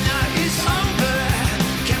wait till the night is over.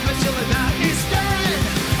 Can't wait till the night is done.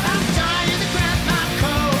 I'm dying to grab my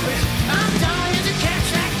coat. I'm dying to catch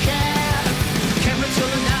that cab. Can't wait till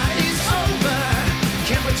the night is over.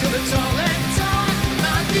 Can't wait till it's all and done.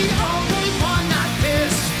 I'm the only one not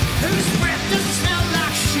pissed. Whose breath doesn't smell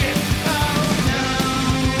like shit. Oh no.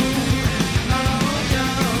 Oh no.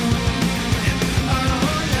 Oh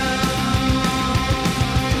no.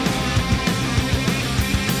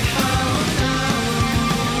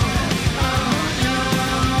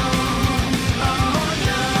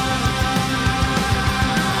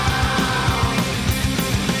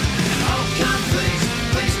 Oh God, please,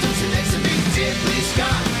 please don't sit next to me, dear. Please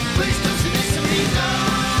God, please don't sit next to me, no.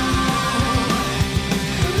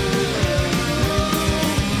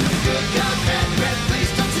 Good God, bad breath,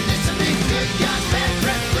 please don't sit next to me. Good God, bad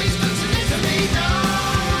breath, please don't sit next to me, no.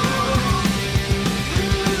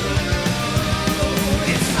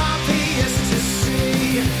 It's obvious to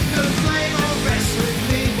see the flame will rest with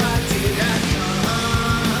me. Why did I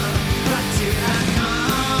come? Why did I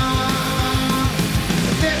come?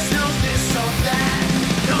 There's no this or that.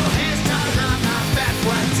 No hands tied on my back.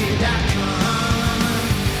 Why did I come?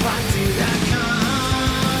 Why did I come?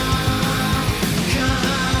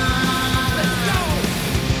 Come. Let's go.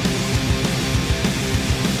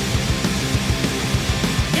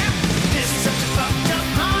 Yeah, this is such a fucked up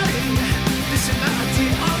party. This is my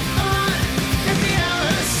idea of fun. Every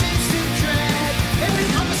hour seems to drag. Every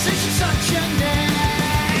conversation such a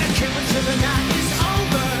nag. Can't wait till the night is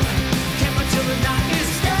over. Can't wait till the night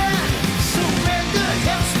is done. So where the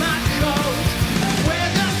hell's my coat? Where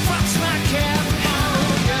the fuck's my cap? Oh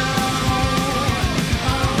no.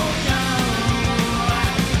 Oh no.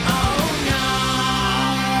 Oh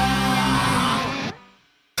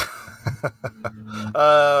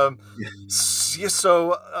no.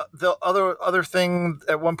 So the other thing,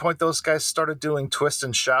 at one point, those guys started doing Twist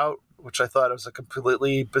and Shout, which I thought was a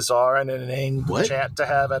completely bizarre and inane chant to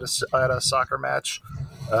have at a soccer match.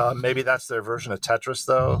 Maybe that's their version of Tetris,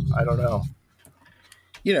 though. I don't know.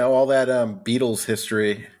 You know, all that Beatles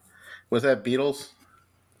history. Was that Beatles?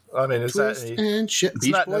 I mean, is Twist that and shit. it's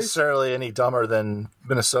Beach not Boys? necessarily any dumber than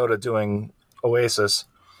Minnesota doing Oasis.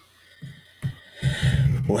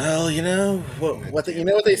 Well, you know what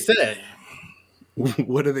they say.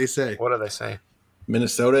 What do they say? What do they say?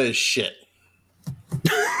 Minnesota is shit.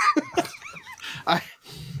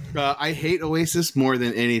 I hate Oasis more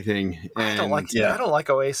than anything. And I don't like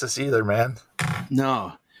Oasis either, man.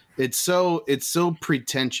 No, it's so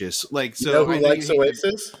pretentious. Like, so You know who I know likes you hate-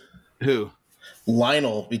 Oasis? Who?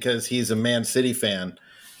 Lionel, because he's a Man City fan.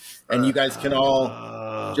 And you guys can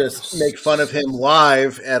all just make fun of him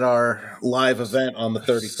live at our live event on the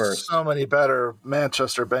 31st. So many better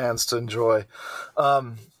Manchester bands to enjoy.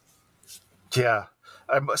 Yeah,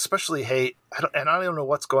 I especially hate, and I don't know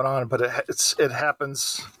what's going on, but it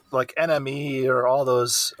happens like NME or all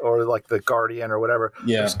those, or like the Guardian or whatever.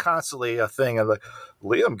 Yeah. There's constantly a thing of like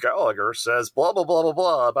Liam Gallagher says blah blah blah blah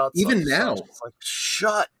blah about Even such now. and such. It's like,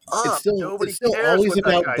 shut up. It's still, Nobody it's still cares always what that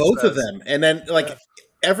about guy both of says. them. And then, like,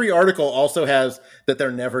 every article also has that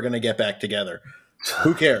they're never going to get back together.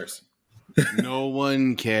 Who cares? No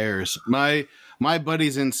one cares. My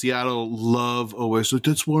buddies in Seattle love Oasis. Like,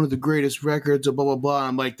 that's one of the greatest records of blah blah blah.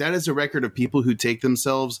 I'm like, that is a record of people who take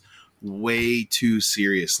themselves way too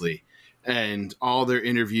seriously, and all their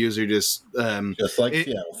interviews are just Just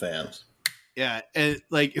Seattle fans. yeah. And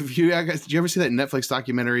like, if you guys, did you ever see that Netflix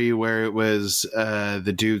documentary where it was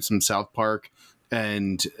the dudes from South Park?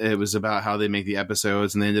 And it was about how they make the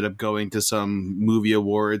episodes, and they ended up going to some movie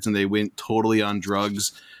awards, and they went totally on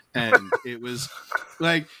drugs. And it was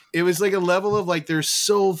like a level of like, they're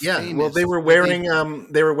so famous. Well, they were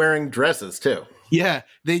wearing dresses too. Yeah,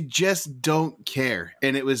 they just don't care.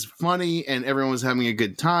 And it was funny, and everyone was having a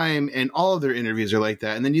good time, and all of their interviews are like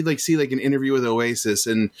that. And then you'd like see like an interview with Oasis,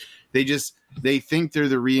 and they think they're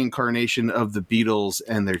the reincarnation of the Beatles,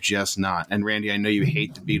 and they're just not. And Randy, I know you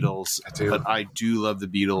hate the Beatles, but I do love the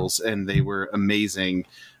Beatles, and they were amazing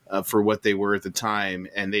for what they were at the time.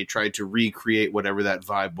 And they tried to recreate whatever that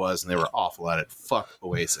vibe was, and they were awful at it. Fuck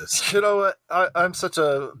Oasis. You know what? I'm such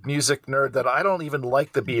a music nerd that I don't even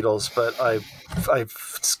like the Beatles, but I've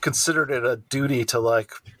considered it a duty to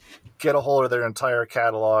like get a hold of their entire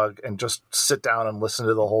catalog and just sit down and listen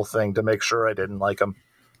to the whole thing to make sure I didn't like them.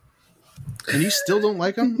 And you still don't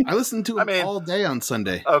like them? I listened to them all day on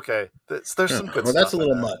Sunday. Okay, there's some good stuff. Well, that's a in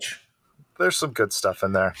little there. much. There's some good stuff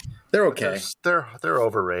in there. They're okay. They're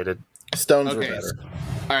overrated. Stones were Okay. better.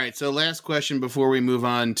 All right, so last question before we move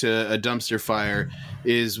on to a dumpster fire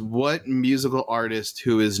is, what musical artist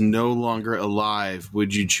who is no longer alive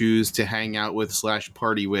would you choose to hang out with /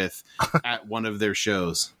 party with at one of their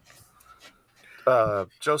shows? Joe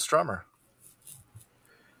Strummer.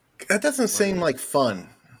 That doesn't seem like fun.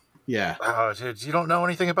 Yeah. Oh, dude, you don't know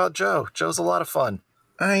anything about Joe. Joe's a lot of fun.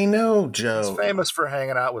 I know, He's Joe. famous for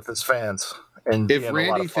hanging out with his fans. And If being a lot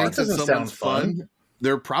Randy of fun. thinks that Doesn't someone's sound fun,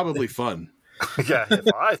 they're probably fun. Yeah, if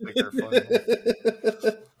I think they're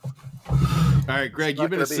fun. All right, Greg, not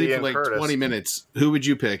you've been gonna be asleep for Ian like Curtis. 20 minutes. Who would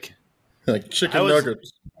you pick? Like chicken I was-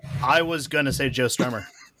 nuggets. I was gonna say Joe Strummer.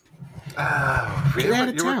 You out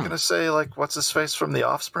of were town. going to say, like, what's his face from The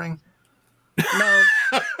Offspring? No.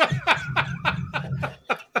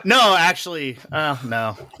 No, actually,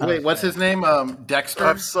 no. Wait, what's his name? Dexter?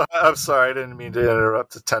 I'm sorry. I didn't mean to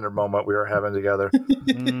interrupt the tender moment we were having together.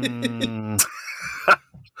 Mm,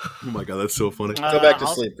 Oh my God, that's so funny. Go back to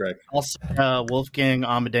I'll- sleep, Greg. I'll say, Wolfgang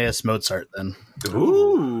Amadeus Mozart then.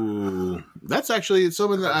 Ooh, that's actually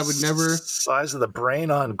something that I would never. Size of the brain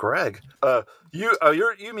on Greg.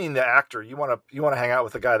 You mean the actor? You want to hang out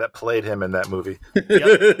with the guy that played him in that movie?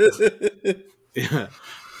 Yeah.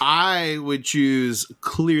 I would choose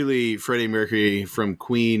clearly Freddie Mercury from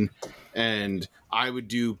Queen, and I would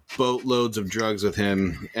do boatloads of drugs with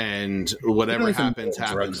him, and whatever happens,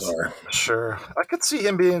 happens. Drugs are. Sure. I could see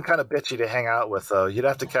him being kind of bitchy to hang out with, though. You'd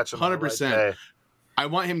have to catch him. on the right 100%. day. I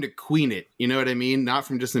want him to queen it. You know what I mean? Not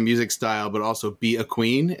from just the music style, but also be a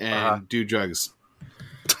queen and do drugs.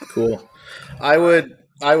 Cool. I would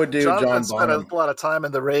do Jonathan John spent Bonham. a lot of time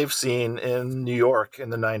in the rave scene in New York in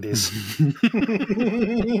the 90s.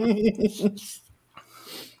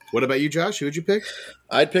 What about you, Josh? Who would you pick?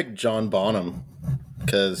 I'd pick John Bonham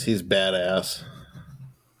because he's badass.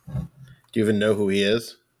 Do you even know who he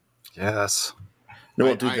is? Yes.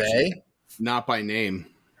 Noel I Duvet. actually- Not by name.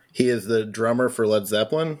 He is the drummer for Led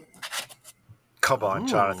Zeppelin. Come on,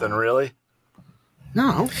 Jonathan, really?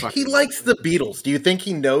 No. He likes the Beatles. Do you think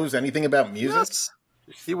he knows anything about music? Yes.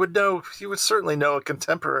 He would know. He would certainly know a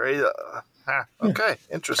contemporary. Okay,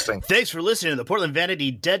 interesting. Thanks for listening to the Portland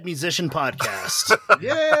Vanity Dead Musician Podcast.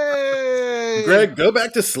 Yay! Greg, go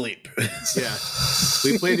back to sleep. Yeah.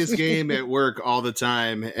 We play this game at work all the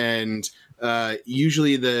time, and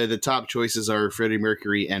usually the top choices are Freddie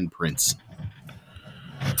Mercury and Prince.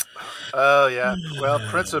 Oh yeah. Well,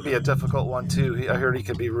 Prince would be a difficult one too. I heard he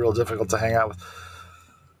could be real difficult to hang out with.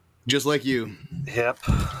 Just like you. Yep.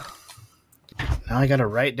 Now I got to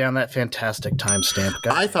write down that fantastic timestamp.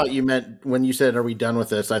 I thought you meant when you said, "Are we done with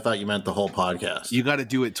this?" I thought you meant the whole podcast. You got to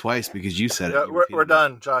do it twice because you said Yeah, it. we're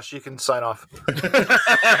done, Josh. You can sign off.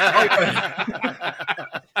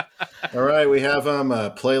 All right, we have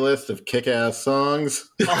a playlist of kick-ass songs.